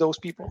suppressing those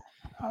people,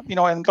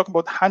 and talking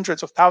about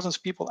hundreds of thousands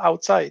of people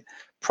outside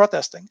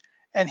protesting.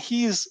 And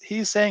he's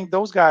saying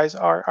those guys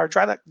are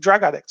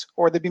drug addicts,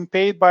 or they've been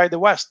paid by the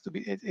West to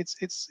be.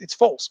 It's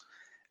false.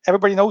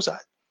 Everybody knows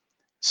that.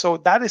 So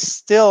that is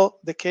still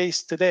the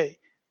case today,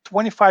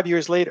 25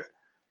 years later.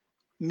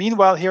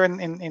 Meanwhile, here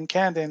in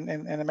Canada and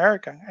in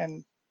America,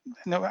 and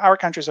our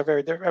countries are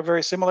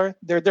very similar.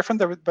 They're different,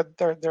 but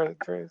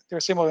they're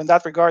similar in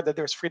that regard, that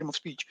there's freedom of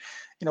speech.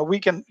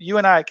 You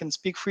and I can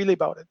speak freely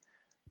about it.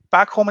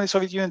 Back home in the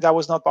Soviet Union, that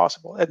was not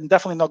possible, and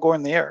definitely not going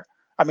in the air.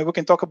 I mean, we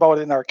can talk about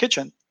it in our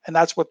kitchen, and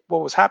that's what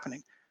was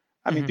happening.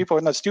 I mean, people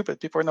are not stupid.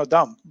 People are not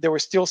dumb. They were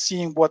still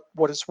seeing what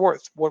it's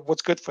worth,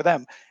 what's good for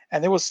them,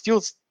 and they were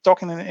still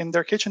talking in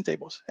their kitchen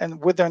tables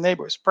and with their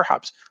neighbors,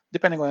 perhaps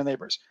depending on the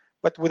neighbors.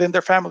 But within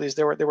their families,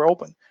 they were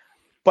open.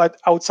 But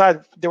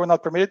outside, they were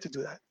not permitted to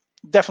do that.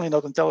 Definitely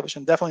not on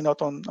television. Definitely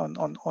not on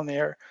the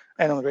air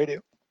and on the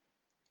radio.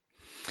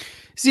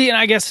 See, and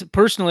I guess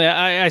personally,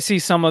 I see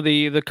some of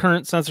the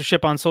current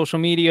censorship on social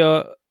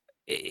media.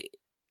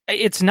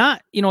 It's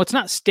not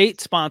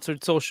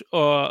state-sponsored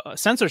social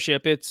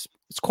censorship. It's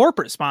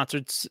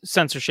corporate-sponsored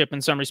censorship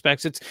in some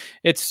respects.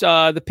 It's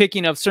the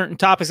picking of certain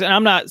topics, and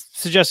I'm not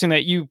suggesting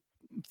that you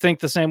think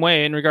the same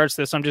way in regards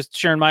to this. I'm just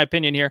sharing my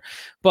opinion here,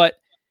 but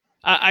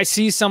I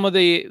see some of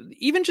the,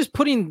 even just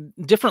putting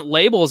different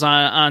labels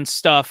on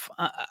stuff.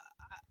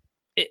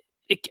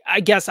 I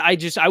guess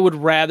I would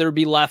rather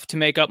be left to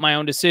make up my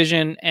own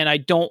decision. And I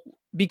don't,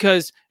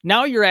 because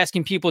now you're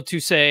asking people to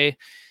say,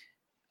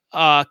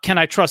 can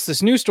I trust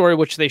this news story,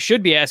 which they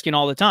should be asking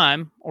all the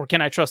time, or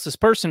can I trust this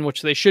person,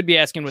 which they should be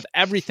asking with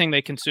everything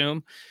they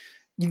consume.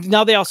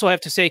 Now they also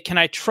have to say, can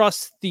I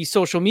trust the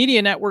social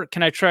media network?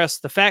 Can I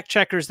trust the fact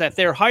checkers that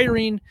they're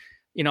hiring?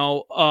 You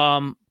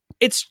know,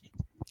 it's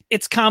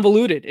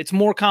convoluted. It's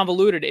more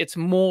convoluted. It's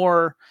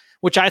more,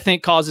 which I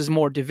think causes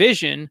more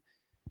division,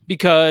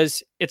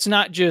 because it's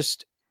not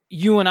just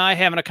you and I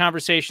having a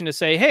conversation to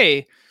say,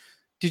 hey,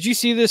 did you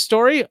see this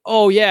story?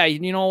 Oh yeah.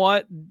 You know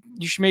what?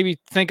 You should maybe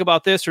think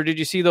about this. Or did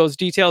you see those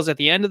details at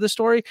the end of the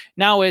story?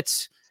 Now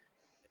it's,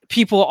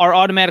 people are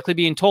automatically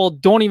being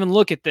told, don't even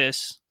look at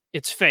this.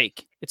 It's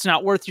fake. It's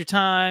not worth your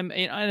time.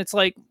 And it's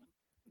like,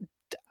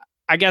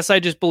 I guess I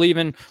just believe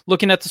in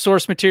looking at the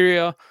source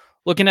material,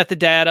 looking at the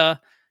data,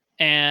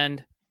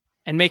 and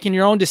making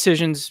your own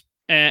decisions,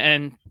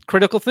 and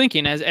critical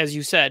thinking, as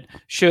you said,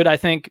 I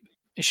think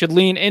it should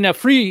lean in a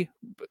free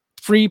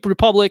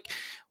republic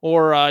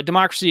or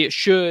democracy. It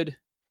should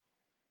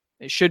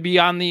be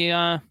on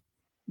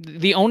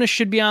the onus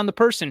should be on the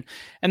person.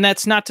 And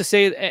that's not to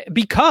say,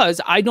 because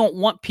I don't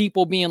want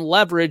people being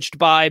leveraged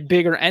by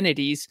bigger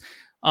entities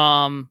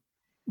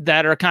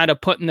that are kind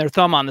of putting their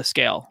thumb on the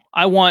scale.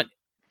 I want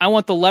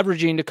the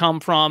leveraging to come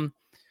from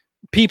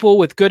people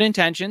with good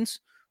intentions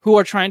who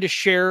are trying to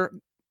share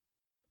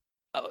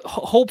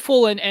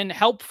hopeful and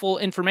helpful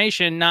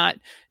information, not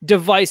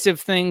divisive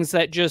things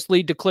that just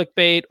lead to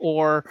clickbait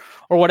or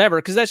whatever.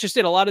 Because that's just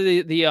it. A lot of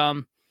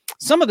the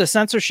some of the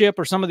censorship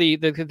or some of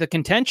the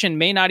contention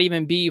may not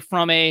even be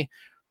from a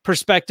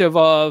perspective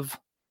of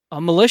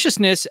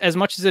maliciousness as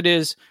much as it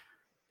is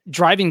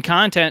driving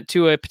content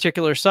to a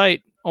particular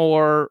site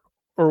or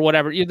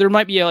whatever. There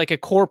might be like a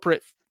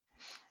corporate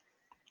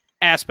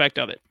aspect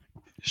of it.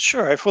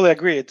 Sure, I fully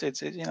agree.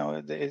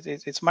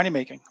 It's money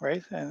making,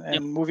 right? And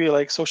Yep. movie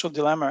like Social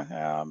Dilemma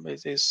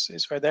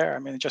is right there. I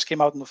mean, it just came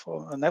out on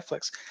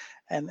Netflix,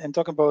 and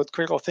talking about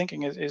critical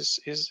thinking is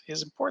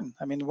important.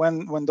 I mean,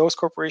 when those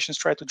corporations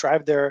try to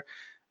drive their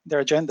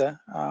agenda,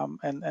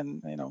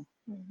 and you know,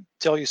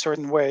 tell you a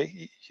certain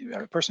way,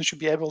 a person should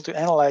be able to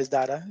analyze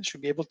data,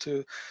 should be able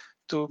to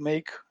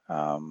make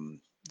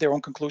their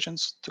own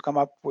conclusions, to come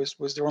up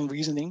with their own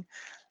reasoning.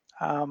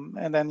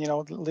 And then, you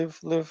know,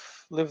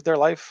 live their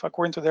life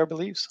according to their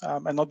beliefs,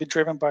 and not be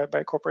driven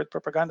by corporate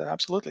propaganda.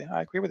 Absolutely,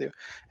 I agree with you.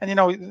 And you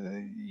know,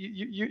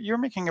 you're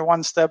making a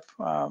one step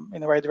in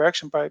the right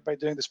direction by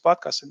doing this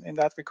podcast. In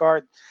that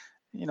regard,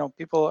 you know,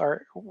 people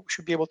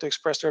should be able to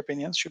express their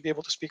opinions, should be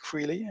able to speak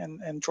freely,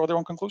 and draw their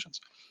own conclusions.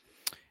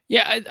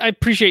 Yeah, I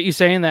appreciate you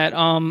saying that.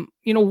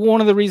 You know, one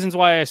of the reasons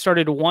why I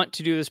started to want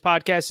to do this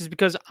podcast is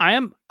because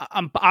I'm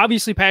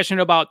obviously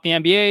passionate about the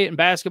NBA and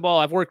basketball.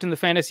 I've worked in the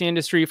fantasy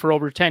industry for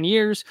over 10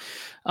 years,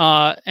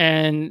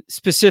 and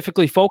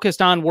specifically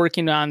focused on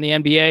working on the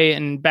NBA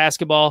and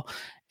basketball.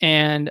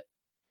 And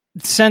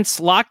since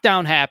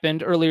lockdown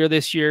happened earlier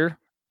this year,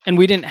 and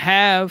we didn't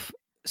have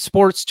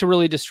sports to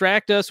really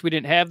distract us, we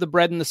didn't have the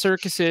bread and the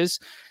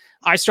circuses,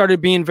 I started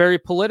being very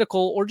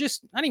political, or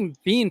just not even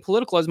being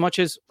political as much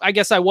as I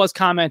guess I was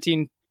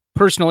commenting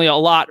personally a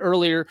lot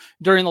earlier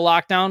during the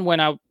lockdown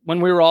when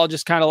we were all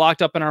just kind of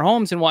locked up in our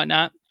homes and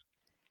whatnot.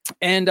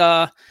 And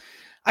I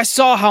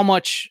saw how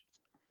much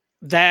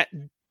that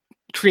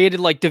created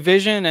like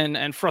division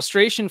and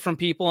frustration from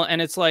people.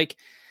 And it's like,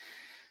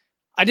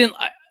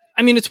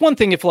 I mean, it's one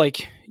thing if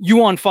like you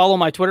unfollow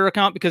my Twitter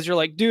account because you're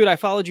like, dude, I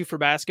followed you for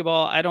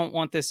basketball. I just don't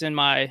want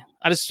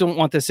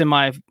this in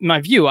my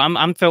view.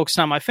 I'm focused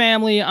on my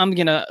family. I'm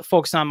going to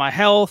focus on my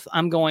health.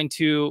 I'm going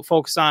to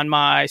focus on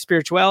my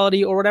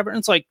spirituality or whatever. And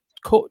it's like,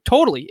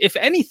 totally. If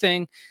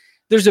anything,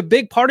 there's a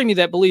big part of me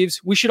that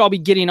believes we should all be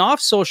getting off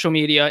social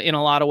media in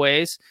a lot of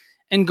ways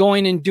and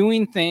going and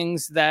doing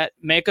things that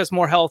make us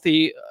more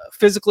healthy,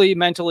 physically,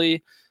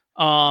 mentally,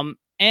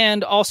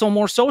 and also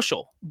more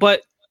social.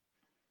 But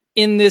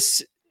in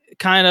this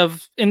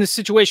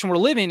situation we're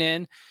living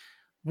in,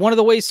 one of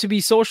the ways to be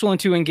social and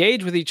to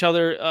engage with each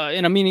other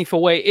in a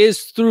meaningful way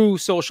is through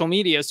social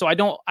media. So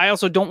I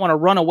also don't want to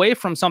run away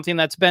from something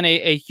that's been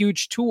a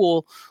huge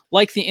tool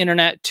like the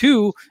internet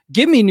to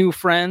give me new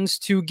friends,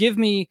 to give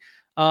me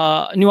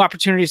new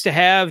opportunities to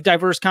have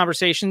diverse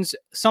conversations,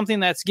 something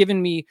that's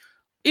given me,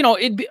 you know,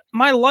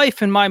 my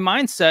life and my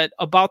mindset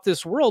about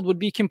this world would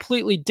be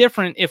completely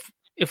different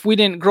if we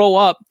didn't grow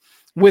up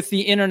with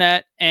the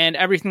internet and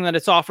everything that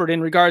it's offered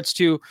in regards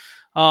to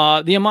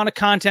the amount of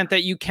content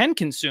that you can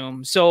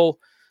consume. So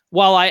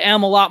while I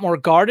am a lot more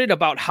guarded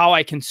about how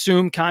I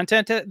consume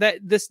content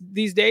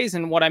these days,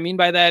 and what I mean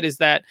by that is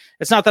that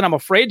it's not that I'm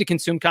afraid to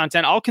consume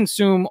content. I'll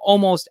consume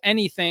almost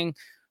anything.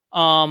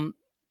 But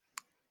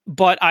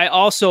I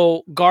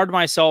also guard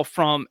myself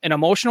from an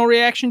emotional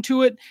reaction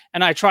to it.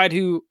 And I try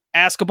to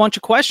ask a bunch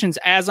of questions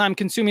as I'm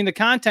consuming the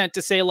content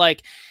to say,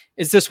 like,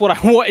 is this what I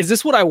want? Is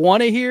this what I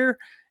want to hear?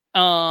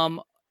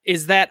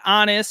 is that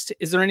honest?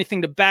 Is there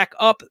anything to back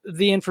up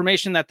the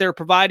information that they're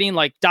providing,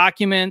 like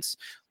documents,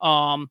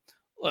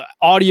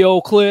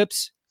 audio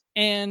clips,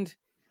 and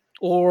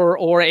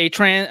or a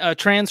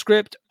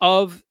transcript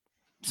of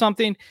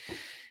something?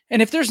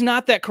 And if there's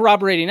not that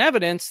corroborating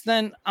evidence,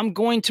 then I'm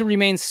going to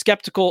remain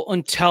skeptical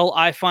until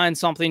I find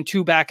something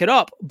to back it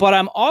up. But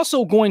I'm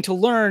also going to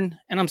learn,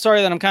 and I'm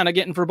sorry that I'm kind of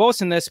getting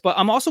verbose in this, but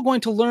I'm also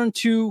going to learn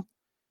to,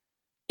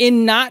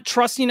 in not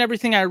trusting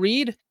everything I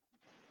read,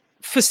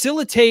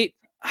 facilitate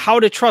how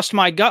to trust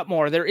my gut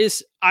more. There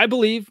is, I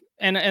believe,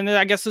 and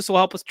I guess this will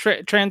help us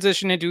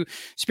transition into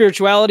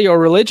spirituality or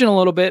religion a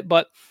little bit,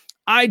 but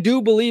I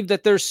do believe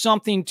that there's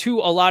something to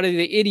a lot of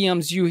the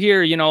idioms you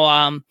hear,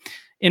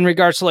 in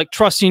regards to like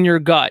trusting your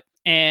gut,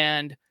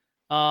 and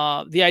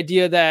the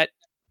idea that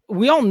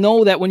we all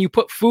know that when you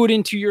put food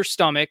into your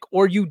stomach,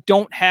 or you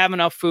don't have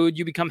enough food,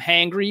 you become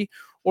hangry,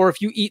 or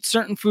if you eat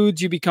certain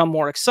foods, you become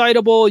more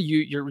excitable,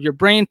 your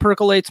brain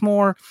percolates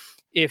more.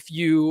 If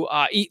you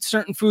eat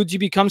certain foods, you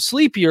become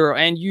sleepier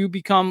and you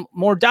become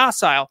more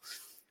docile.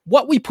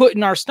 What we put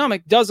in our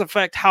stomach does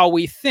affect how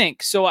we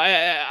think. So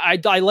I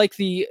like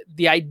the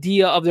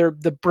idea of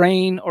the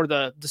brain, or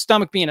the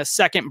stomach being a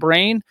second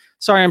brain.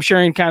 Sorry, I'm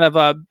sharing kind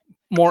of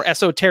more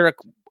esoteric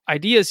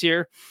ideas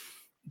here,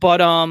 but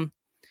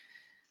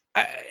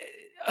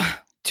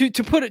to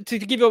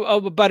give you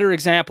a better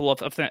example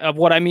of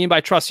what I mean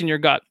by trusting your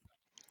gut.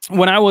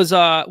 When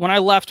I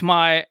left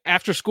my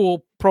after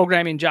school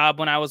programming job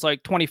when I was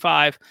like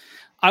 25,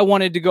 I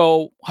wanted to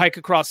go hike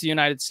across the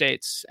United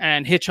States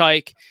and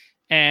hitchhike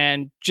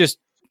and just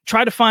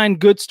try to find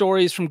good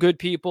stories from good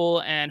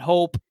people, and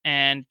hope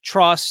and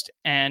trust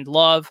and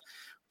love.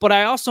 But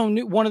I also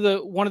knew one of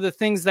the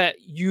things that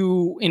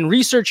in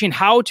researching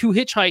how to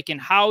hitchhike and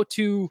how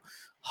to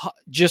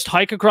just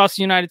hike across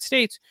the United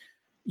States,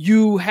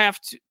 you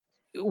have to,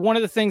 one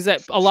of the things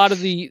that a lot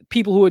of the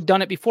people who had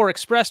done it before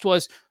expressed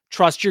was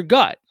trust your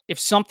gut. If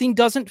something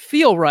doesn't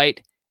feel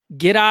right,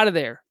 get out of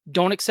there.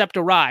 Don't accept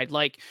a ride.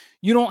 Like,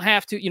 you don't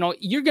have to,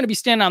 you're going to be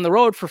standing on the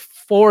road for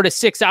 4 to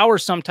 6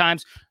 hours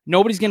sometimes.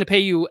 Nobody's going to pay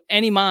you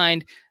any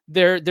mind.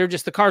 They're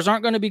just, the cars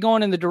aren't going to be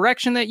going in the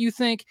direction that you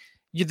think.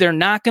 They're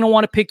not going to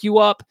want to pick you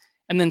up.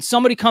 And then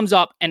somebody comes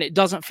up and it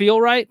doesn't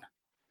feel right.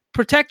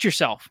 Protect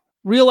yourself.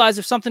 Realize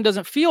if something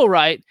doesn't feel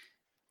right,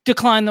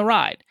 decline the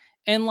ride.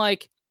 And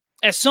like,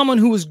 as someone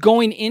who was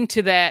going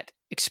into that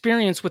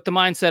experience with the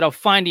mindset of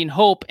finding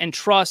hope and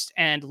trust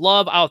and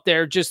love out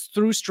there just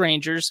through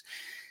strangers,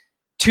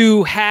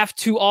 to have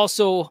to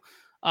also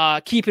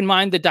keep in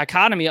mind the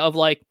dichotomy of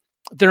like,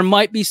 there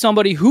might be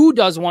somebody who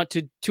does want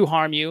to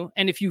harm you.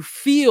 And if you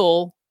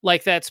feel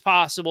like that's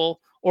possible,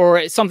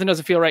 or something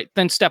doesn't feel right,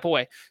 then step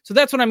away. So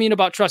that's what I mean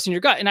about trusting your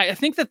gut. And I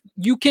think that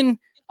you can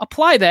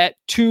apply that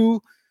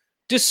to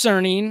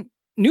discerning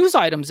news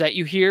items that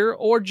you hear,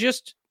 or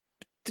just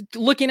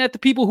looking at the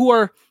people who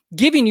are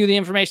giving you the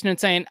information and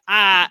saying,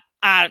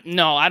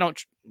 no, I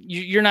don't,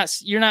 you're not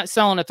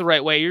selling it the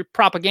right way. You're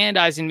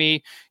propagandizing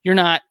me. You're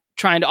not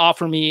trying to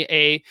offer me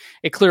a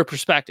clear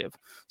perspective.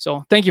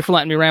 So thank you for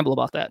letting me ramble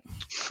about that.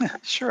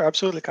 Sure,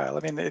 absolutely, Kyle. I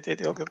mean,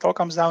 it all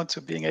comes down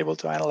to being able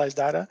to analyze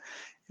data,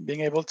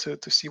 being able to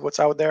see what's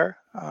out there,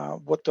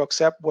 what to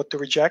accept, what to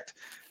reject,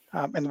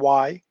 and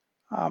why,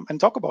 and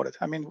talk about it.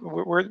 I mean,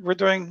 we're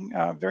doing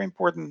a very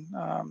important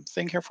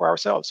thing here for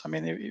ourselves. I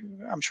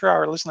mean, I'm sure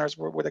our listeners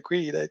would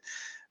agree that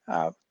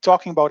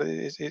talking about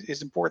it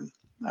is important.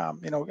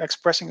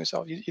 Expressing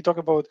yourself. You talk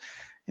about,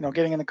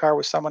 getting in the car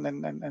with someone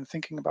and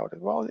thinking about it.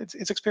 Well,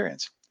 it's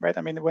experience, right?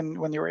 I mean,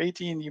 when you're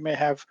 18, you may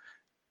have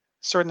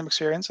certain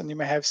experience and you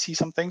may see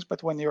some things,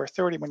 but when you're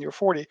 30, when you're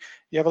 40,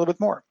 you have a little bit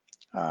more.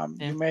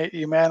 You may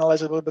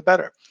analyze it a little bit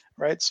better,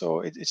 right? So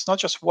it's not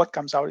just what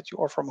comes out at you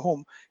or from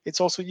whom. It's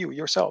also you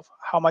yourself.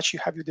 How much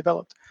have you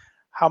developed?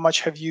 How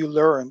much have you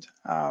learned?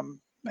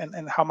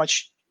 And how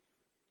much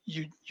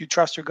you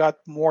trust your gut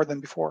more than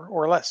before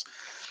or less,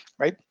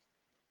 right?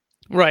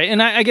 Right.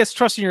 And I guess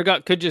trusting your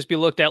gut could just be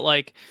looked at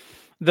like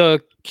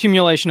the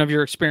accumulation of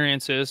your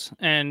experiences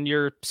and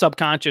your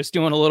subconscious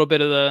doing a little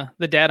bit of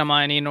the data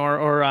mining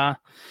or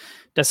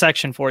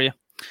dissection for you.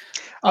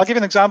 I'll give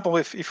an example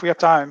if we have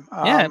time.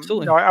 Yeah,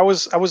 absolutely. I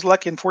was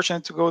lucky and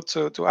fortunate to go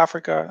to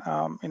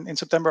Africa in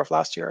September of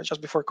last year,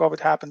 just before COVID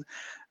happened,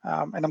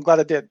 and I'm glad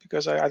I did,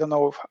 because I don't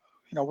know if,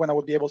 when I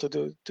would be able to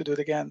do it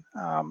again.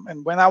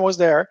 And when I was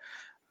there,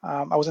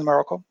 I was in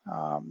Morocco,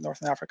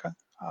 Northern Africa.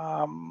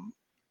 I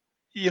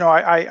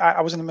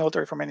was in the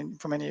military for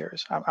many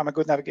years. I'm a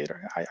good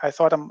navigator. I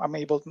thought I'm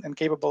able and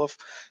capable of,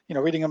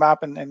 reading a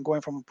map and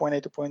going from point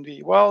A to point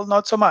B. Well,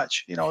 not so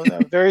much.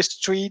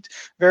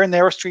 Very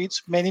narrow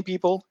streets, many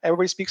people,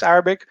 everybody speaks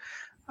Arabic,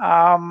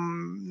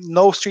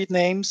 no street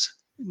names,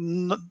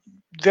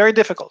 very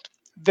difficult.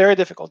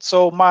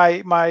 So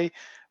my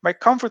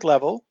comfort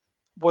level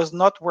was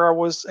not where I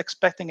was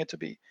expecting it to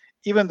be.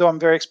 even though I'm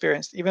very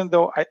experienced, even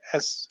though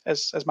as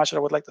much as I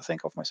would like to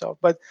think of myself,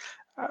 but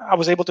I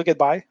was able to get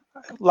by.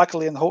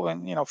 Luckily and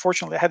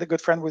fortunately, I had a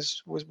good friend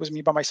was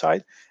me by my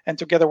side, and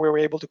together we were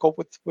able to cope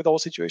with all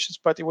situations.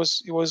 But it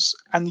was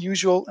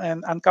unusual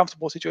and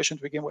uncomfortable situation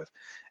to begin with,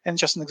 and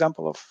just an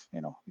example of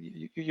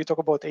you talk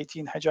about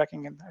 18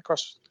 hijacking and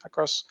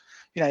across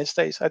United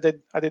States. I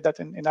did that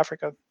in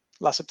Africa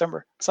last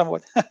September,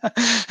 somewhat.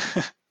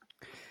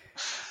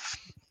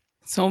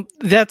 So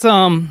that's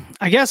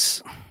I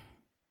guess,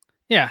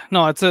 yeah,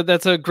 no,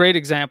 that's a great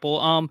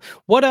example.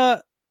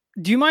 What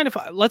do you mind if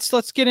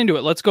let's get into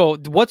it? Let's go.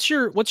 What's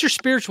your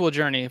spiritual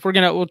journey? If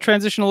we'll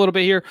transition a little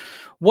bit here.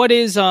 What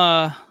is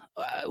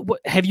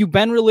have you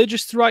been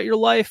religious throughout your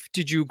life?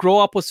 Did you grow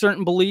up with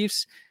certain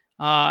beliefs?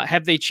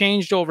 Have they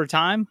changed over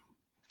time?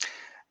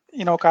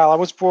 Kyle, I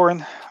was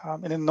born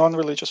in a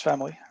non-religious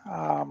family,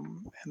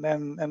 and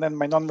then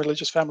my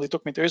non-religious family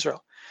took me to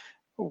Israel,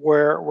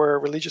 where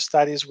religious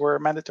studies were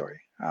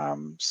mandatory.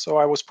 So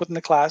I was put in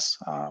a class,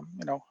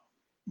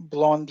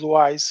 blue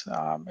eyes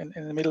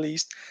in the Middle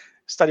East,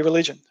 study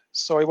religion.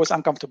 So it was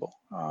uncomfortable,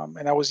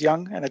 and I was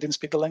young and I didn't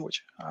speak the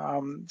language,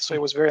 so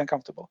it was very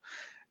uncomfortable.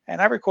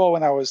 And I recall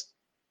when I was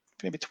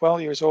maybe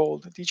 12 years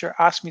old, the teacher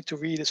asked me to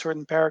read a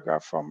certain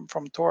paragraph from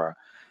Torah.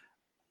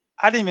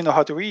 I didn't even know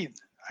how to read.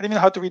 I didn't even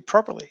know how to read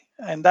properly,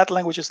 and that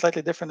language is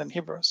slightly different than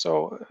Hebrew.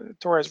 So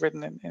Torah is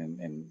written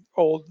in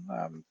old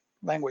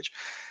language.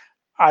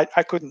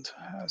 I couldn't.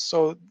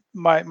 So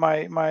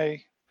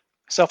my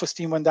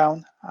self-esteem went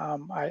down.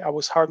 I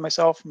was hard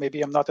myself.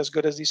 Maybe I'm not as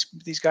good as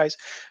these guys.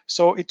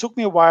 So it took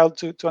me a while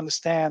to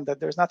understand that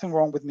there's nothing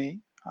wrong with me.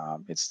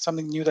 It's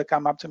something new that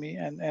came up to me,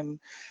 and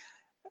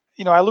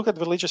I look at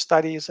religious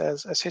studies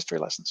as history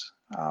lessons.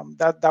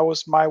 That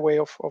was my way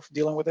of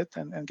dealing with it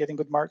and getting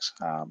good marks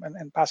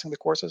and passing the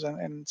courses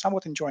and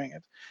somewhat enjoying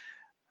it.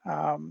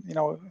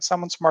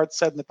 Someone smart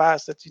said in the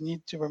past that you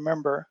need to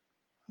remember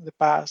the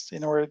past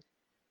in order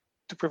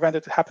to prevent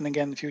it happening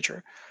again in the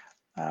future.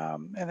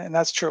 And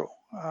that's true.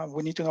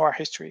 We need to know our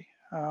history,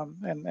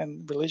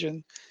 and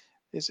religion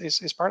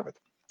is part of it.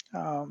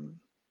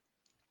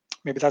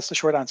 Maybe that's the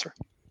short answer.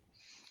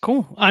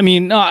 Cool. I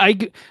mean, no, I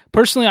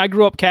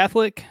grew up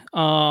Catholic,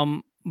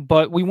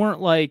 but we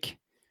weren't like,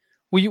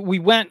 we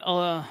went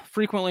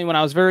frequently when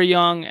I was very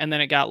young, and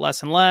then it got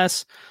less and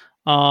less.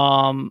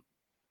 And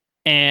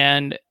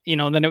then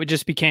it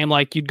just became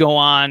like you'd go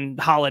on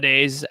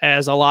holidays,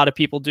 as a lot of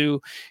people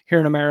do here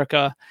in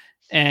America.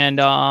 And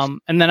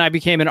then I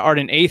became an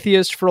ardent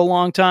atheist for a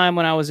long time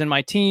when I was in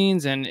my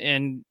teens and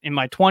in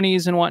my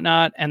 20s and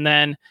whatnot. And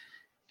then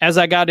as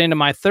I got into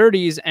my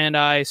 30s and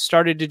I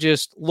started to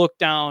just look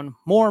down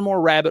more and more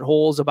rabbit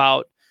holes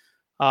about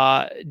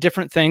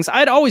different things,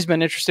 I'd always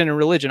been interested in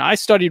religion. I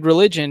studied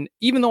religion,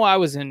 even though I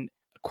was an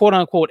quote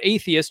unquote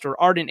atheist or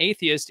ardent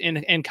atheist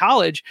in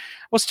college.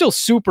 I was still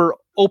super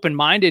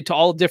open-minded to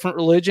all different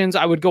religions.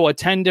 I would go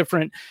attend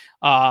different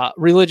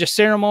religious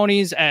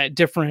ceremonies at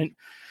different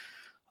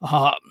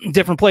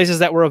places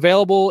that were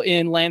available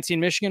in Lansing,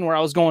 Michigan, where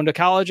I was going to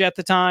college at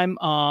the time.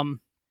 I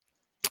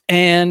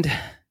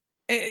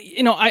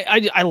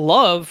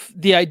love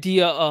the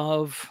idea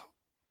of,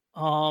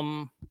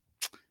 not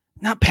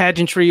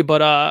pageantry,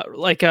 but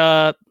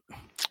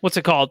what's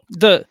it called?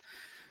 The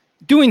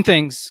doing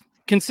things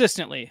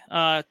consistently.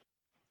 Why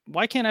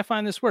can't I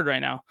find this word right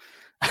now?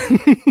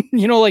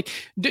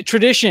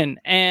 Tradition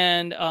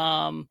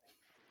and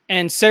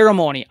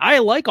ceremony. I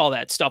like all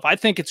that stuff. I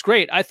think it's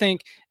great. I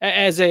think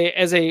as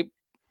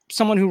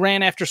someone who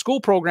ran after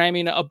school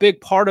programming, a big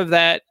part of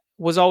that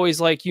was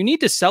always like, you need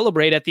to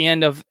celebrate at the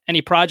end of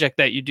any project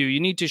that you do.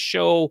 You need to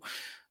show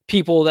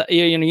people that,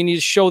 you need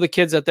to show the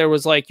kids that there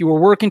was like, you were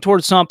working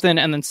towards something,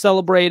 and then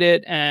celebrate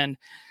it. And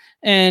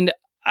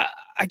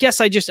I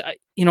guess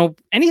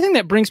anything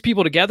that brings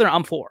people together,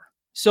 I'm for.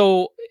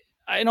 So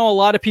I know a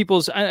lot of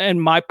people's,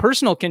 and my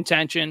personal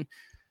contention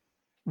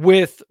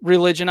with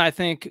religion, I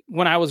think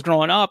when I was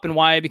growing up and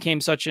why I became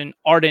such an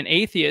ardent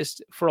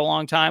atheist for a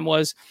long time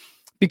was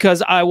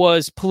because I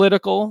was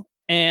political,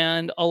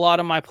 and a lot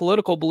of my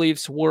political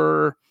beliefs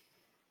were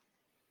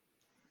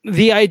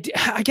the idea.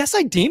 I guess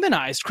I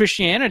demonized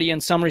Christianity in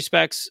some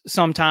respects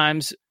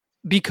sometimes,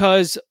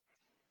 because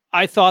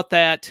I thought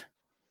that,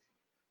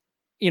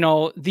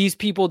 these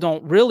people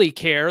don't really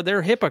care.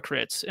 They're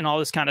hypocrites and all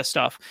this kind of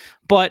stuff.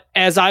 But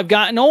as I've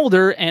gotten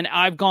older and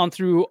I've gone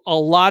through a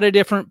lot of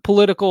different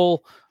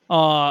political,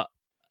 following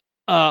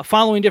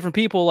different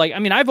people,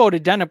 I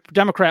voted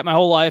Democrat my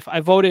whole life. I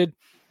voted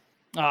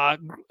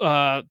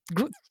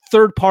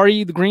third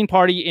party, the Green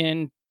Party,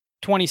 in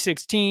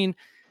 2016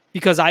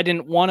 because I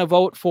didn't want to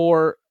vote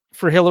for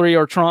Hillary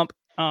or Trump.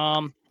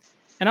 And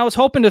I was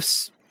hoping to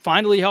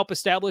finally help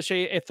establish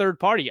a third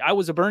party. I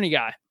was a Bernie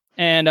guy,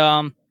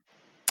 and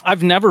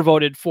I've never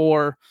voted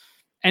for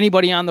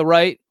anybody on the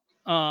right.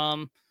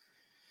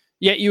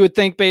 Yet you would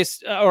think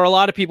or a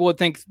lot of people would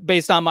think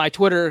based on my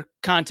Twitter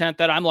content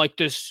that I'm like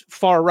this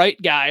far right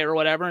guy or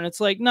whatever. And it's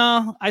like,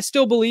 no, I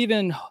still believe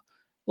in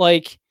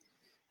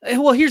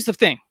here's the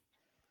thing.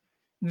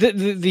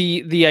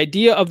 the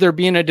idea of there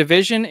being a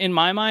division in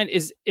my mind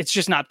is it's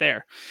just not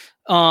there.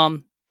 A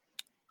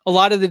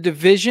lot of the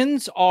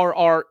divisions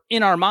are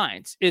in our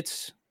minds.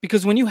 It's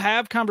because when you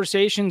have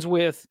conversations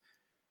with,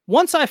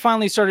 once I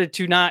finally started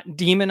to not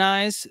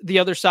demonize the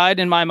other side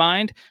in my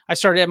mind, I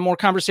started having more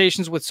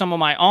conversations with some of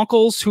my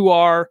uncles who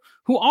are,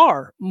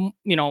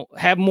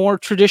 have more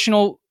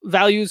traditional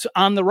values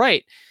on the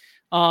right.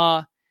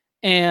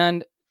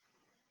 And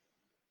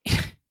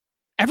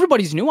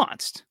everybody's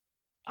nuanced.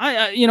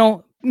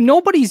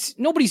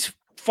 Nobody's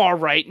far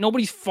right,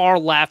 nobody's far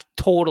left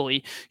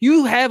totally.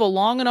 You have a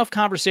long enough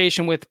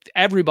conversation with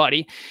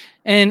everybody,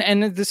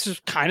 and this is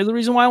kind of the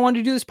reason why I wanted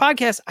to do this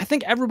podcast. I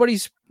think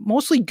everybody's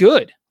mostly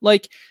good.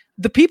 Like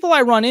the people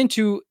I run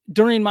into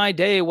during my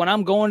day when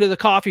I'm going to the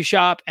coffee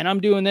shop and I'm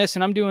doing this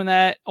and I'm doing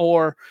that,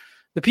 or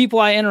the people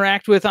I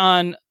interact with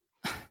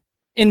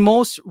in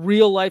most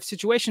real life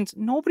situations,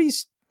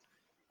 nobody's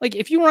like,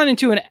 if you run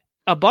into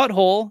a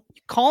butthole,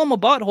 you call them a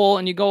butthole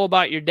and you go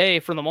about your day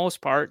for the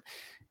most part.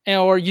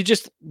 Or you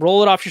just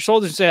roll it off your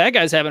shoulders and say, that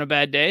guy's having a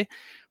bad day.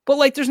 But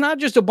like, there's not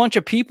just a bunch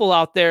of people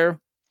out there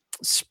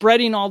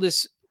spreading all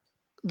this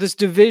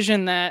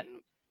division that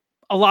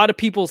a lot of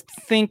people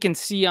think and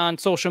see on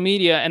social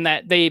media, and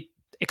that they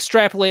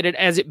extrapolate it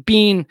as it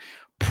being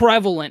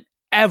prevalent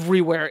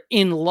everywhere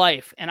in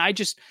life. And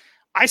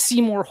I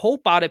see more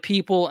hope out of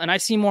people, and I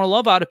see more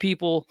love out of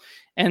people.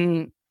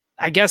 And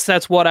I guess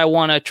that's what I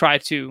want to try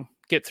to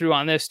get through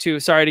on this too.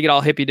 Sorry to get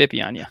all hippy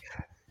dippy on you.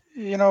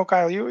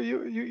 Kyle,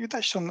 you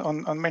touched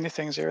on many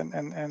things here,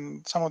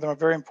 and some of them are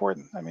very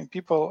important. I mean,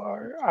 people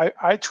are.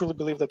 I truly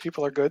believe that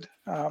people are good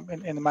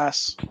in a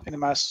mass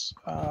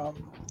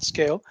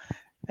scale,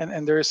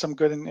 and there is some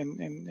good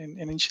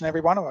in each and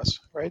every one of us,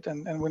 right?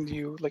 And when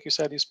you, like you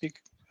said, you speak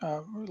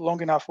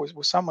long enough with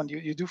someone,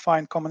 you do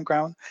find common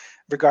ground,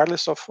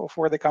 regardless of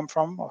where they come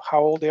from or how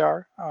old they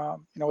are.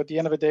 At the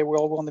end of the day, we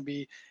all want to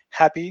be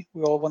happy.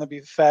 We all want to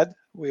be fed.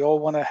 We all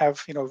want to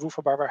have a roof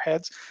above our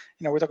heads.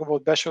 We're talking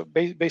about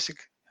basic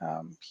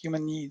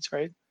human needs,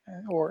 right?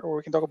 Or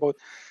we can talk about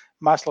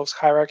Maslow's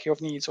hierarchy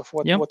of needs, of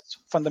what's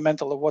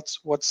fundamental, of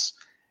what's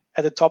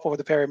at the top of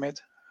the pyramid,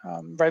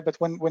 right? But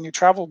when you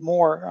travel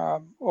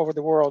more over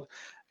the world,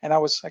 and I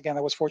was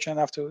fortunate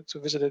enough to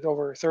visit it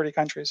over 30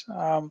 countries.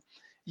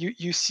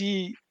 You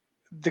see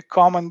the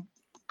common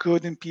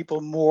good in people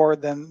more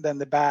than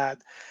the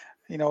bad.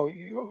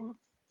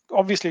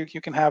 Obviously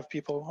you can have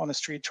people on the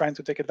street trying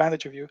to take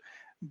advantage of you,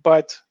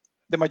 but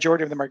the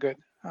majority of them are good.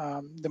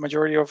 The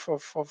majority of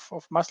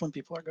Muslim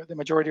people are good. The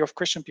majority of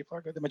Christian people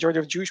are good. The majority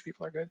of Jewish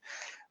people are good.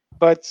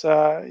 But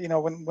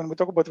when we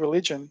talk about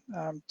religion,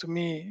 to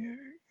me,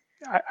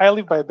 I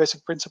live by a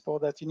basic principle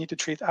that you need to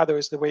treat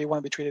others the way you want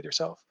to be treated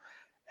yourself.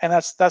 And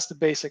that's the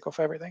basic of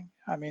everything.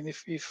 I mean,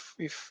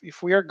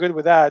 if we are good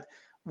with that,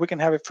 we can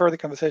have a further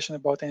conversation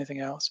about anything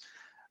else.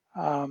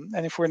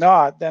 And if we're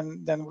not,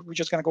 then we're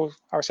just gonna go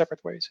our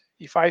separate ways.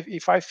 If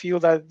I feel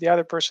that the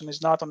other person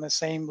is not on the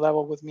same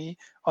level with me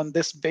on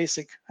this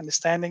basic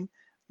understanding,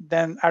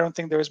 then I don't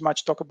think there is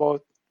much talk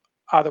about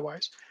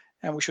otherwise.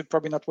 And we should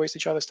probably not waste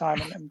each other's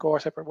time and go our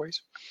separate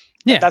ways.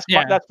 Yeah, that's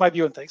my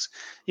view on things.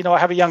 I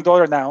have a young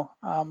daughter now,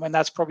 and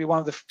that's probably one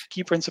of the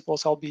key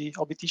principles I'll be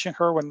teaching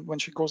her when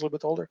she grows a little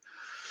bit older.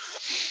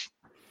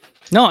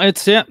 No,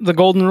 it's the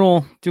golden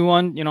rule.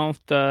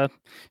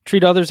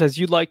 Treat others as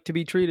you'd like to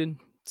be treated.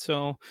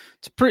 So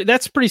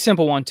that's a pretty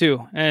simple one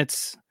too. And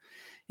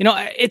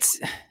it's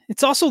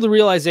also the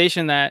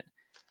realization that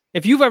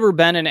if you've ever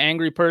been an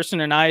angry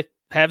person, and I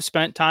have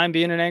spent time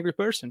being an angry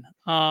person,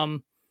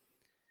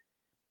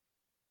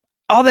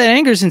 all that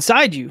anger is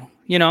inside you,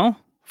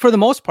 for the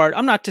most part.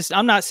 I'm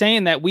not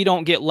saying that we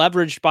don't get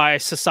leveraged by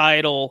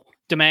societal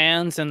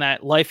demands and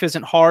that life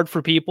isn't hard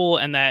for people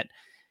and that,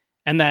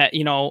 I'm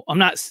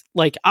not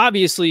like,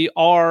 obviously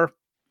our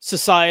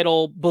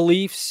societal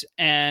beliefs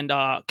and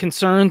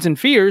concerns and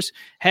fears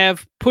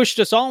have pushed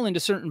us all into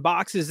certain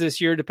boxes this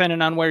year,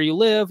 depending on where you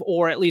live,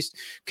 or at least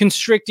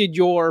constricted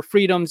your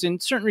freedoms in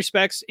certain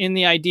respects in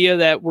the idea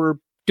that we're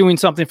doing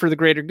something for the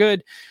greater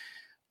good.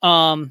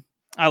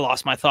 I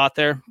lost my thought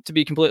there, to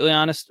be completely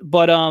honest.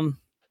 But I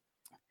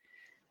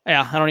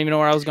don't even know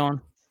where I was going.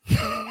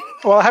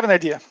 Well, I have an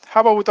idea.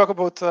 How about we talk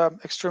about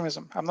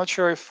extremism? I'm not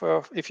sure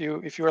if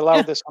you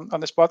allow this on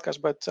this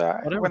podcast, but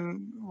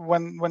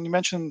when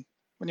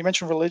you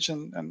mention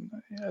religion and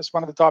as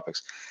one of the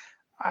topics,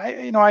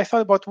 I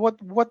thought about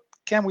what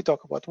can we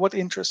talk about? What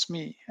interests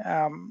me?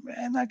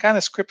 And I kind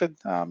of scripted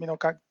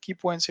key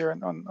points here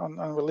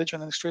on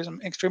religion and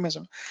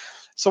extremism.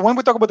 So when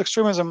we talk about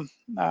extremism,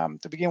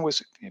 to begin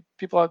with,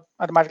 people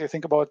automatically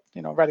think about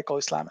radical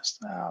Islamists,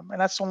 and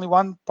that's only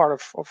one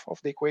part of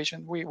the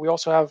equation. We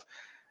also have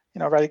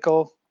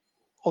radical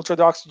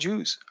Orthodox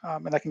Jews,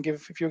 and I can give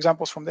a few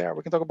examples from there.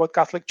 We can talk about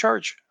Catholic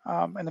Church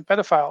and the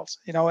pedophiles,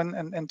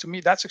 and to me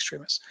that's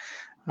extremist.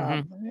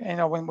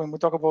 When we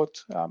talk about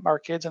our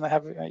kids, and I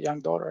have a young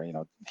daughter,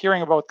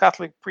 hearing about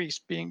Catholic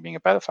priest being a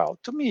pedophile,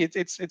 to me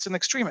it's an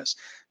extremist.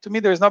 To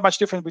me, there is not much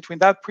difference between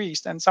that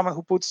priest and someone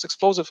who puts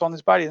explosives on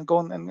his body and go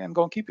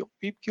and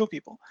kill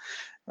people,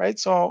 right?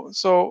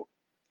 So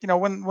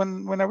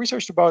when I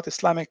researched about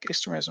Islamic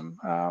extremism,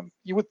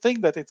 you would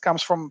think that it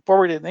comes from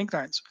poverty and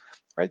ignorance,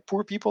 right?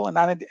 Poor people and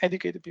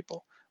uneducated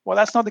people. Well,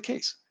 that's not the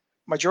case.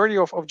 Majority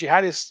of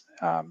jihadist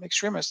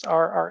extremists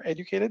are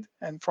educated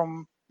and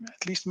from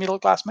at least middle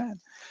class men.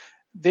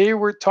 They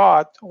were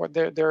taught, or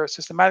they're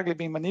systematically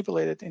being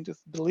manipulated into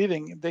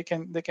believing they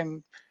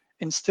can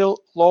instill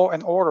law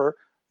and order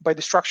by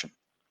destruction,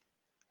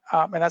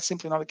 and that's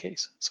simply not the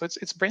case. So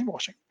it's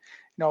brainwashing.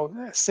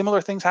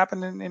 Similar things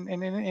happen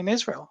in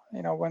Israel.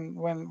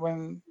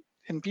 When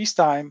in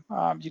peacetime,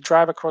 you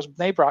drive across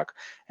Bnei Brak,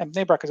 and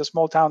Bnei Brak is a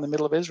small town in the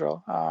middle of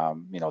Israel.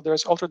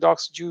 There's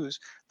Orthodox Jews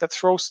that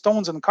throw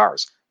stones in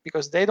cars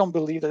because they don't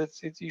believe that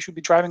you should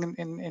be driving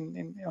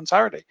on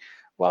Saturday.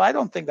 Well, I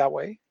don't think that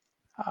way.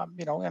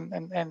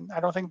 And I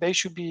don't think they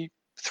should be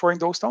throwing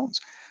those stones.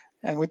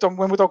 And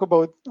when we talk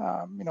about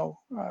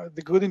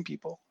the good in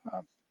people,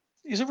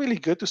 is it really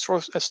good to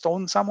throw a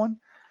stone at someone?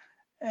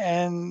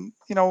 And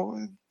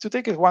to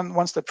take it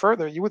one step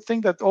further, you would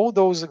think that all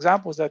those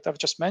examples that I've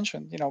just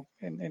mentioned,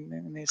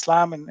 in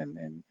Islam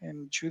and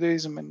in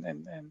Judaism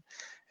and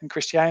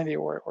Christianity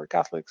or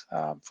Catholics,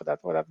 for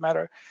that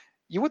matter,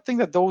 you would think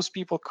that those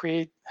people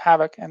create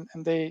havoc and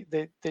they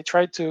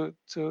try to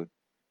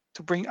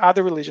bring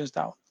other religions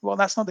down. Well,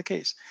 that's not the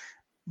case.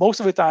 Most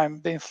of the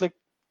time, they inflict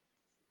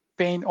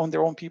pain on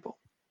their own people,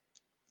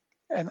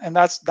 and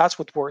that's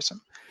what worries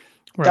them.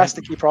 Right. That's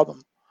the key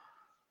problem.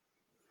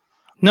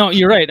 No,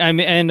 you're right. I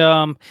mean,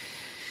 and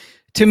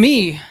to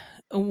me,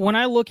 when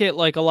I look at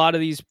like a lot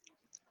of these,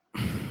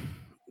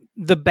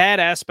 the bad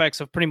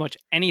aspects of pretty much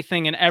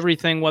anything and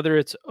everything, whether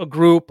it's a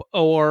group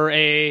or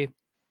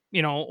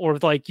or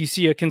like you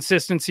see a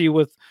consistency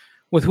with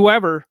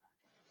whoever,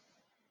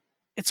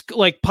 it's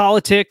like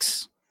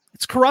politics,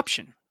 it's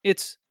corruption.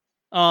 It's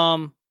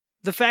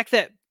the fact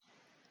that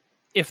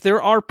if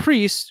there are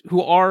priests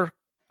who are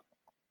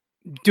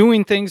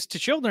doing things to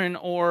children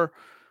or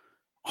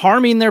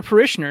harming their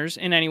parishioners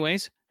in any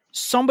ways,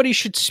 somebody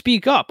should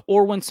speak up.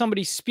 Or when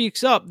somebody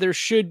speaks up, there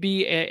should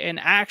be an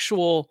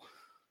actual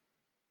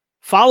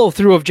follow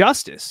through of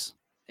justice.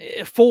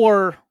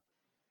 For,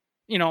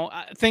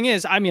 thing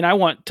is, I mean, I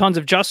want tons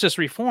of justice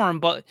reform,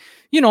 but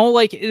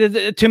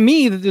to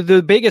me,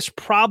 the biggest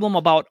problem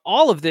about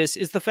all of this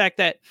is the fact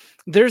that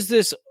there's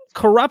this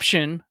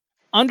corruption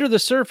under the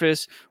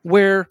surface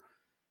where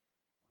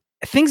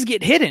things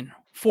get hidden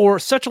for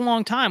such a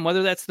long time,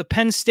 whether that's the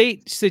Penn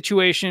State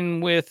situation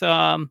with,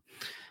 Sandusky,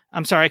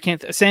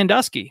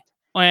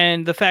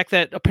 and the fact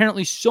that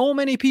apparently so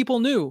many people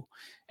knew,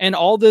 and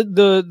all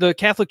the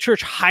Catholic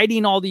Church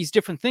hiding all these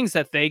different things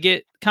that they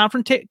get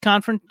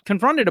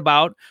confronted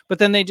about, but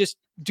then they just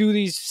do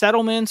these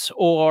settlements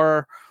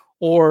or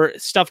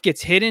stuff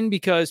gets hidden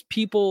because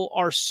people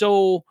are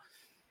so,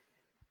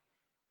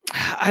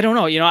 I don't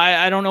know.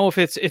 I don't know if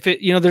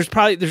there's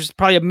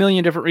probably a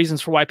million different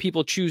reasons for why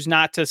people choose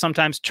not to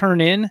sometimes turn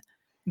in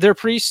their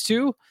priests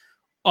to,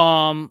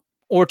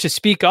 or to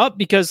speak up,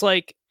 because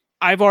like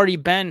I've already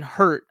been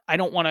hurt. I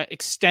don't want to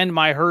extend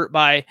my hurt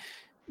by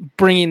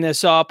bringing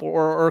this up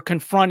or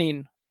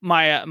confronting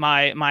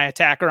my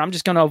attacker. I'm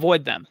just going to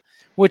avoid them,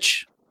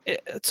 which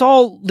it's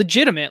all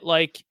legitimate.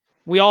 Like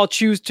we all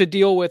choose to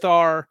deal with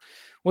our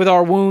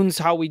wounds,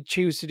 how we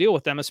choose to deal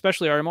with them,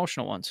 especially our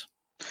emotional ones.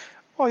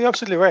 Well, you're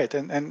absolutely right,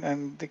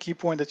 and the key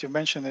point that you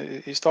mentioned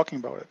is talking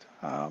about it,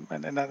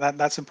 and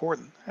that's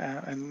important.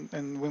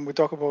 And when we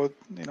talk about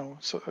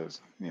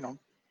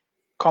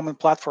common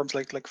platforms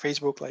like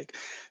Facebook, like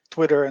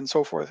Twitter, and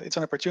so forth, it's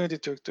an opportunity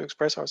to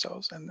express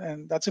ourselves,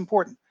 and that's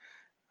important.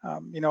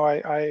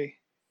 I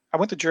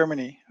went to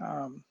Germany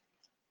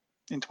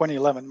in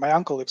 2011. My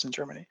uncle lives in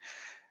Germany.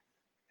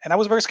 And I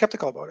was very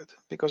skeptical about it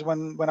because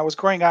when I was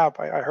growing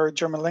up, I heard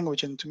German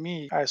language, and to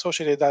me, I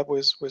associated that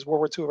with World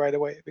War II right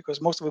away,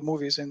 because most of the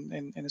movies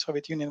in the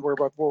Soviet Union were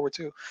about World War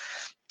II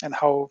and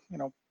how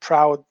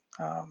proud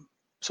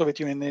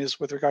Soviet Union is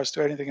with regards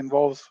to anything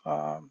involved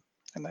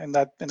in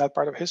that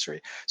part of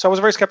history. So I was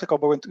very skeptical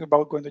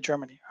about going to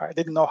Germany. I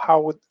didn't know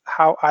how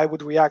I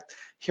would react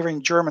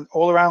hearing German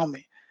all around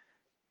me.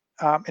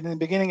 And in the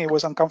beginning, it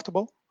was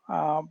uncomfortable.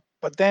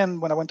 But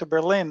then when I went to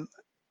Berlin,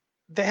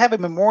 they have a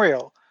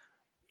memorial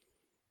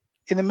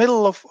in the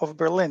middle of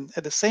Berlin,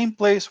 at the same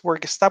place where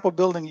Gestapo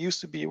building used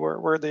to be,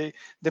 where they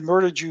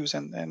murder Jews,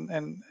 and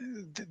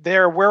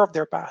they're aware of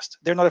their past.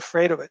 They're not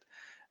afraid of it.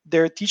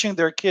 They're teaching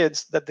their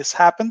kids that this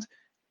happened,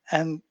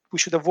 and we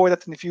should avoid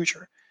that in the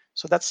future.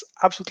 So that's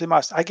absolutely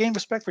must. I gained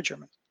respect for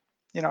Germans.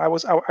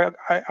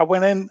 I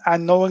went in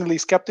unknowingly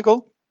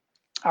skeptical.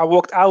 I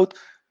walked out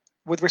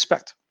with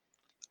respect.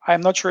 I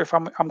am not sure if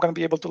I'm going to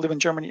be able to live in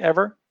Germany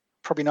ever.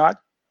 Probably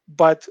not.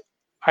 But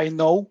I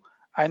know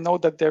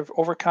that they've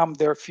overcome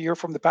their fear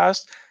from the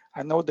past.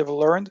 I know they've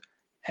learned,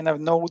 and I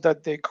know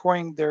that they're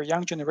growing their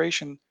young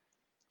generation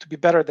to be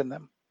better than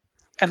them.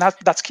 And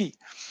that's key.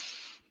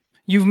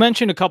 You've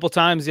mentioned a couple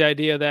times the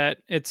idea that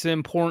it's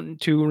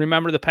important to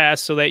remember the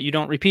past so that you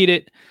don't repeat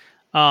it.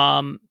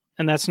 And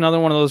that's another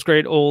one of those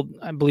great old,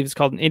 I believe it's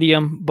called an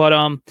idiom, but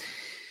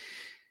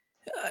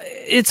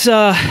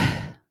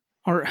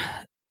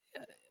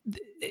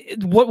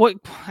what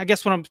I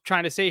guess what I'm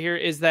trying to say here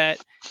is that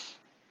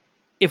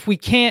if we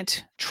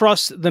can't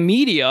trust the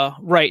media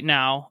right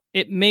now,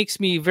 it makes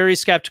me very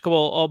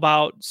skeptical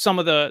about some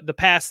of the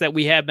paths that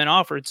we have been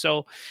offered.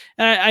 So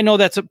I know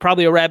that's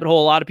probably a rabbit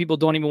hole a lot of people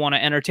don't even want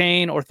to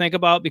entertain or think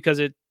about, because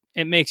it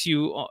makes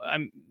you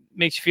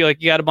feel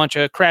like you got a bunch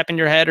of crap in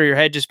your head, or your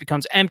head just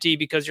becomes empty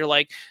because you're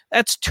like,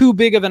 that's too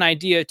big of an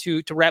idea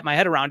to wrap my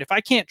head around. If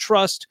I can't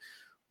trust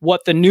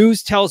what the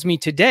news tells me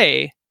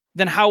today,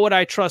 then how would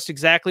I trust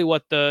exactly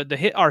what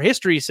our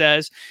history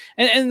says?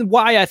 And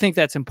why I think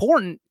that's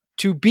important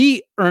to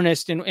be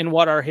earnest in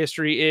what our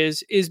history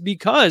is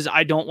because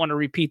I don't want to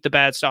repeat the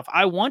bad stuff.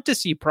 I want to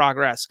see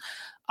progress.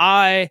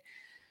 I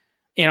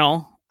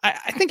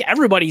think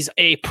everybody's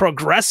a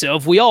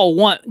progressive. We all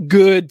want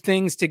good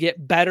things to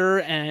get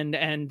better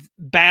and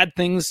bad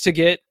things to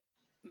get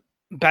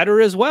better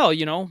as well,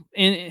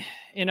 in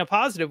a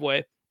positive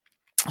way.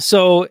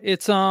 So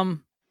it's,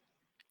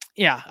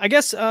 yeah, I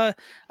guess I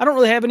don't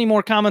really have any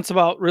more comments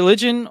about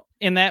religion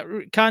in that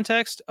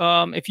context.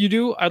 If you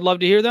do, I'd love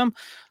to hear them.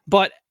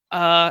 But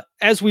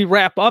as we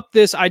wrap up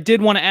this, I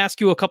did want to ask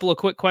you a couple of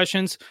quick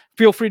questions.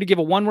 Feel free to give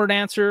a one-word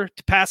answer,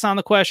 to pass on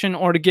the question,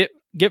 or to get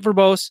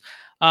verbose.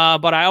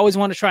 But I always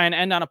want to try and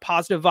end on a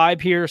positive vibe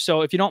here.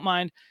 So if you don't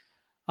mind,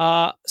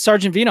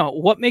 Sergeant Vino,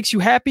 what makes you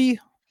happy,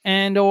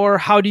 or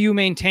how do you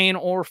maintain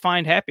or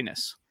find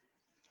happiness?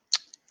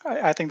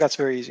 I think that's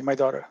very easy. My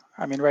daughter.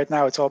 I mean, right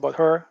now it's all about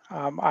her.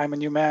 I'm a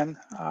new man.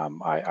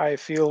 I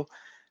feel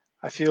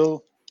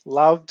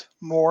loved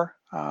more.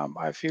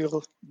 I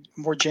feel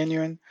more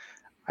genuine.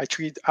 I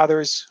treat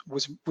others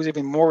with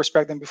even more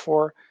respect than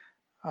before.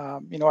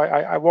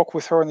 I walk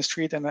with her on the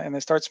street and I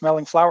start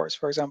smelling flowers,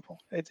 for example.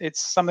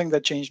 It's something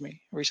that changed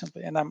me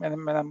recently, and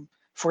I'm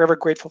forever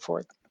grateful for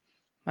it.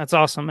 That's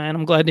awesome, man.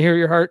 I'm glad to hear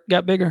your heart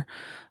got bigger.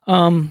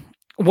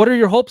 What are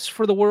your hopes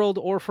for the world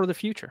or for the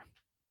future?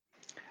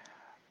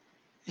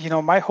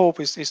 My hope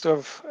is to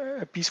have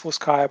a peaceful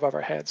sky above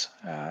our heads,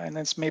 and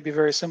it's maybe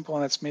very simple,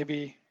 and it's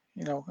maybe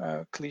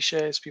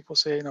cliche, as people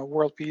say,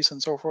 world peace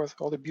and so forth.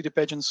 All the beauty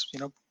pageants,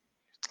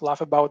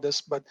 laugh about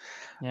this, but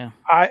yeah,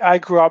 I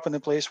grew up in a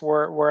place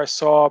where I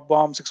saw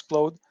bombs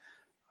explode,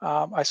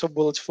 I saw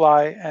bullets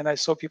fly, and I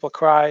saw people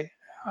cry,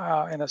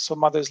 and I saw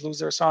mothers lose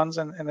their sons,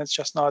 and it's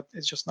just not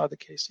the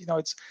case.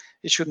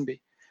 It shouldn't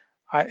be,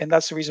 and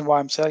that's the reason why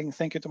I'm saying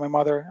thank you to my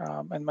mother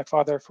and my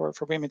father for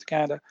bringing me to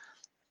Canada.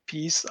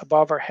 Peace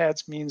above our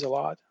heads means a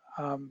lot,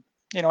 and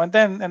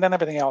then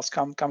everything else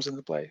comes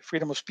into play.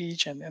 Freedom of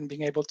speech and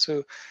being able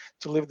to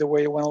live the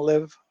way you want to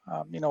live.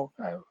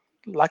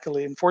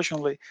 Luckily,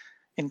 unfortunately,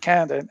 in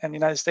Canada and the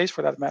United States,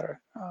 for that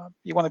matter,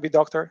 you want to be a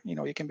doctor,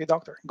 you can be a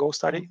doctor. Go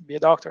study, be a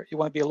doctor. You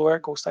want to be a lawyer,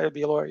 go study,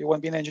 be a lawyer. You want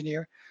to be an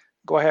engineer,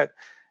 go ahead.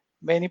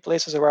 Many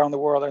places around the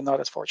world are not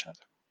as fortunate.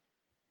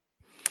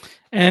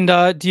 And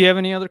do you have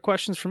any other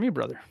questions for me,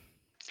 brother?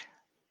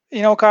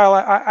 Kyle,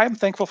 I'm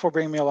thankful for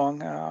bringing me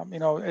along.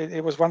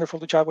 It was wonderful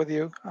to chat with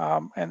you.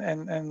 And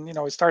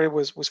it started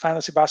was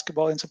fantasy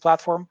basketball into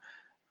platform.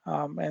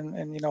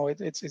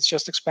 It's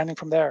just expanding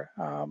from there.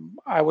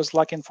 I was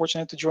lucky and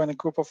fortunate to join a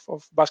group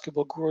of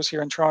basketball gurus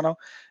here in Toronto.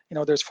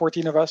 There's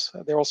 14 of us.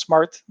 They're all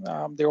smart.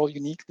 They're all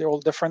unique. They're all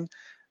different.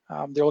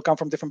 They all come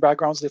from different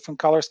backgrounds, different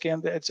color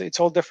skin. It's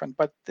all different.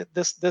 But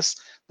this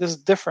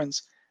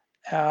difference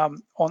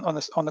on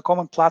the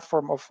common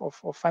platform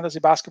of fantasy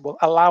basketball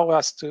allow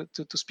us to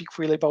speak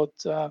freely about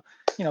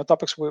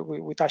topics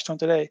we touched on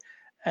today.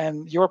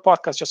 And your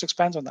podcast just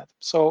expands on that.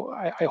 So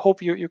I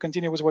hope you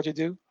continue with what you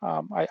do.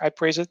 I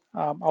praise it.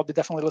 I'll be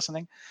definitely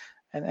listening.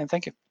 And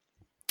thank you.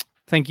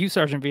 Thank you,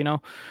 Sergeant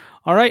Vino.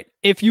 All right.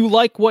 If you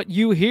like what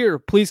you hear,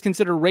 please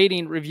consider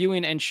rating,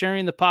 reviewing, and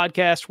sharing the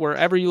podcast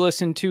wherever you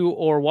listen to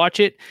or watch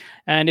it.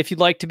 And if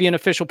you'd like to be an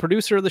official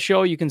producer of the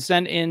show, you can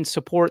send in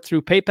support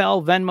through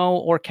PayPal, Venmo,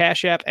 or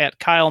Cash App at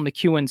Kyle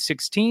McEwen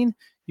 16.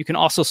 You can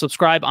also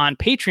subscribe on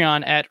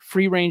Patreon at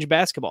Free Range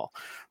Basketball.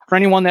 For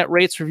anyone that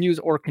rates, reviews,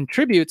 or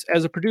contributes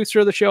as a producer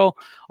of the show,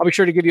 I'll be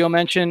sure to give you a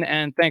mention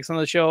and thanks on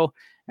the show.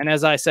 And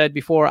as I said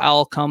before,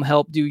 I'll come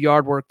help do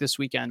yard work this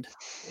weekend.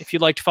 If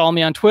you'd like to follow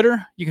me on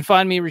Twitter, you can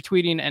find me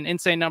retweeting an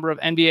insane number of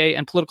NBA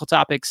and political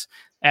topics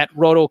at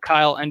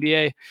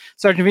RotoKyleNBA.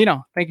 Sergeant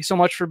Vino, thank you so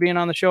much for being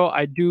on the show.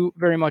 I do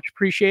very much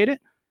appreciate it.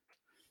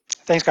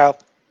 Thanks, Kyle.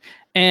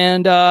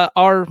 And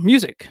our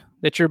music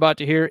that you're about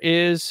to hear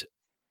is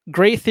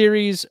Gray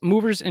Theory's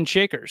Movers and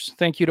Shakers.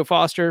 Thank you to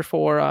Foster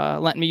for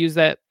letting me use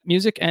that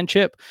music, and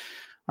Chip.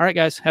 All right,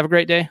 guys, have a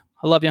great day.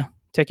 I love you.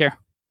 Take care.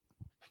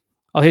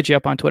 I'll hit you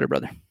up on Twitter,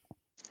 brother.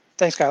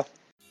 Thanks, Kyle.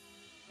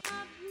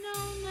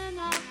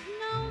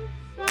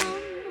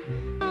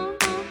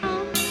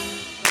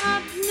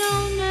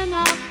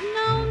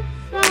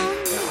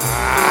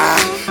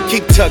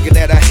 Keep tugging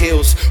at our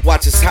heels,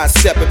 watch us high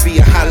step and be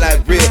a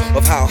highlight reel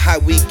of how high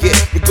we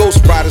get. We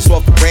ghost riders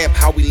off the ramp,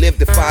 how we live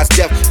defies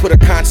death. Put a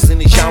conscience in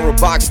the genre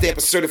genre box,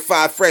 stamping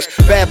certified fresh.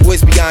 Bad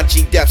boys beyond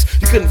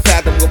G-depths. You couldn't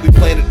fathom what we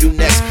plan to do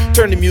next.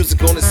 Turn the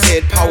music on its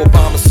head, power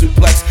bomb a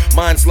suplex.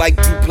 Minds like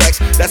duplex,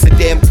 that's a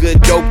damn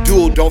good dope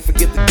duel. Don't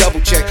forget to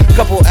double check.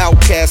 Couple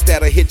outcasts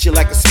that'll hit you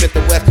like a Smith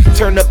 & Wesson.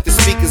 Turn up the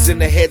speakers in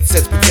the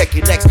headsets, protect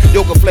your necks.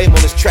 Yoga flame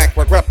on this track,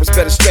 while rappers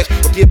better stretch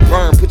or get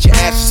burned. Put your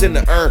ashes in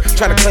the urn.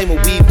 Trying to claim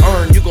what we've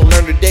earned. You gon'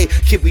 learn today.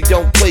 Kid, we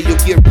don't play. You'll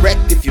get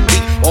wrecked if you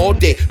beat all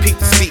day. Peep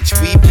the speech,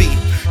 we beat.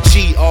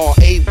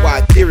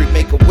 G-R-A-Y theory,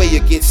 make a way you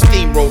get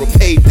steamroller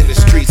paved in the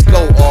streets.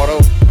 Go, Auto.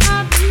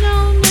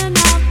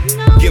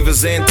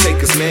 Givers and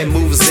takers, man,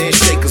 movers and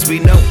shakers, we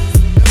know.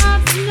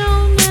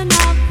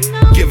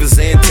 Givers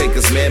and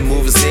takers, man,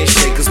 movers and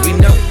shakers, we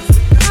know.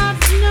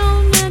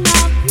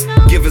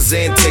 Givers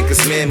and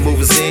takers, man,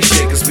 movers and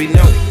shakers, we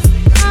know.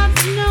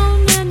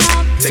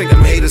 Take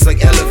them haters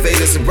like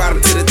elevators and ride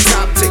them to the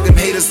top. Take them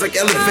haters like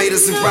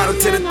elevators and ride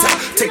them to the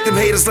top. Take them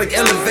haters like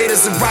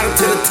elevators and ride them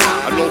to the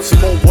top. I know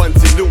some old ones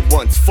and new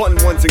ones,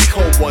 fun ones and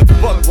cold ones,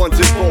 bug ones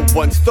and bold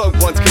ones, thug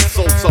ones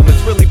console some.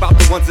 It's really about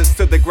the ones that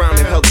stood the ground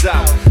and held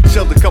down.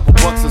 Shelled a couple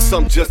bucks and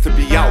some just to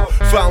be out.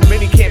 Found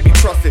many can't be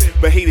trusted,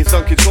 but haters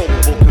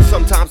uncontrollable. Cause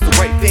sometimes the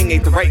right thing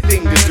ain't the right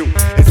thing to do.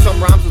 And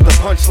some rhymes with the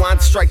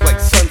punchlines strike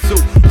like Sun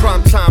Tzu.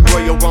 Prime time,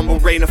 Royal Rumble,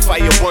 rain of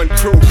fire, one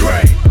crew.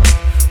 Great.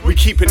 We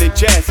keepin' it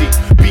jazzy.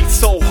 Beat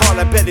so hard,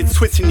 I bet it's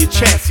twisting your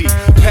chassis.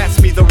 Pass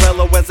me the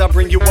rello as I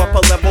bring you up a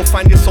level.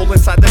 Find your soul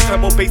inside the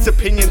treble. Base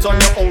opinions on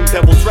your own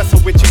devils.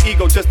 Wrestle with your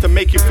ego just to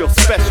make you feel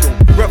special.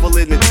 Revel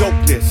in the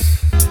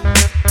dopeness.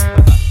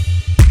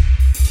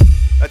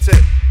 That's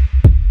it.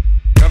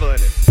 Revel in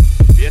it,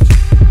 bitch.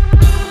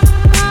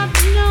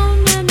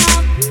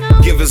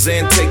 Givers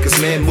and takers,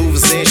 man,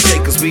 movers and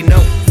shakers, we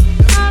know.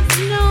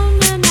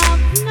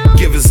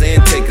 Givers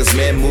and takers,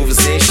 man, movers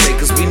and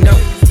shakers, we know.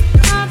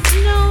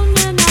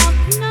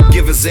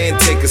 Givers and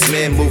takers,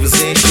 man, movers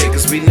and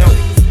shakers, we know.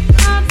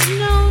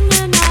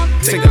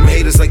 Take them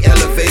haters like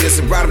elevators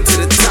and ride them to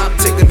the top.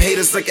 Take them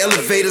haters like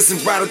elevators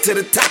and ride them to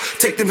the top.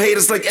 Take them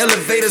haters like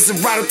elevators and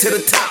ride them to the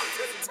top.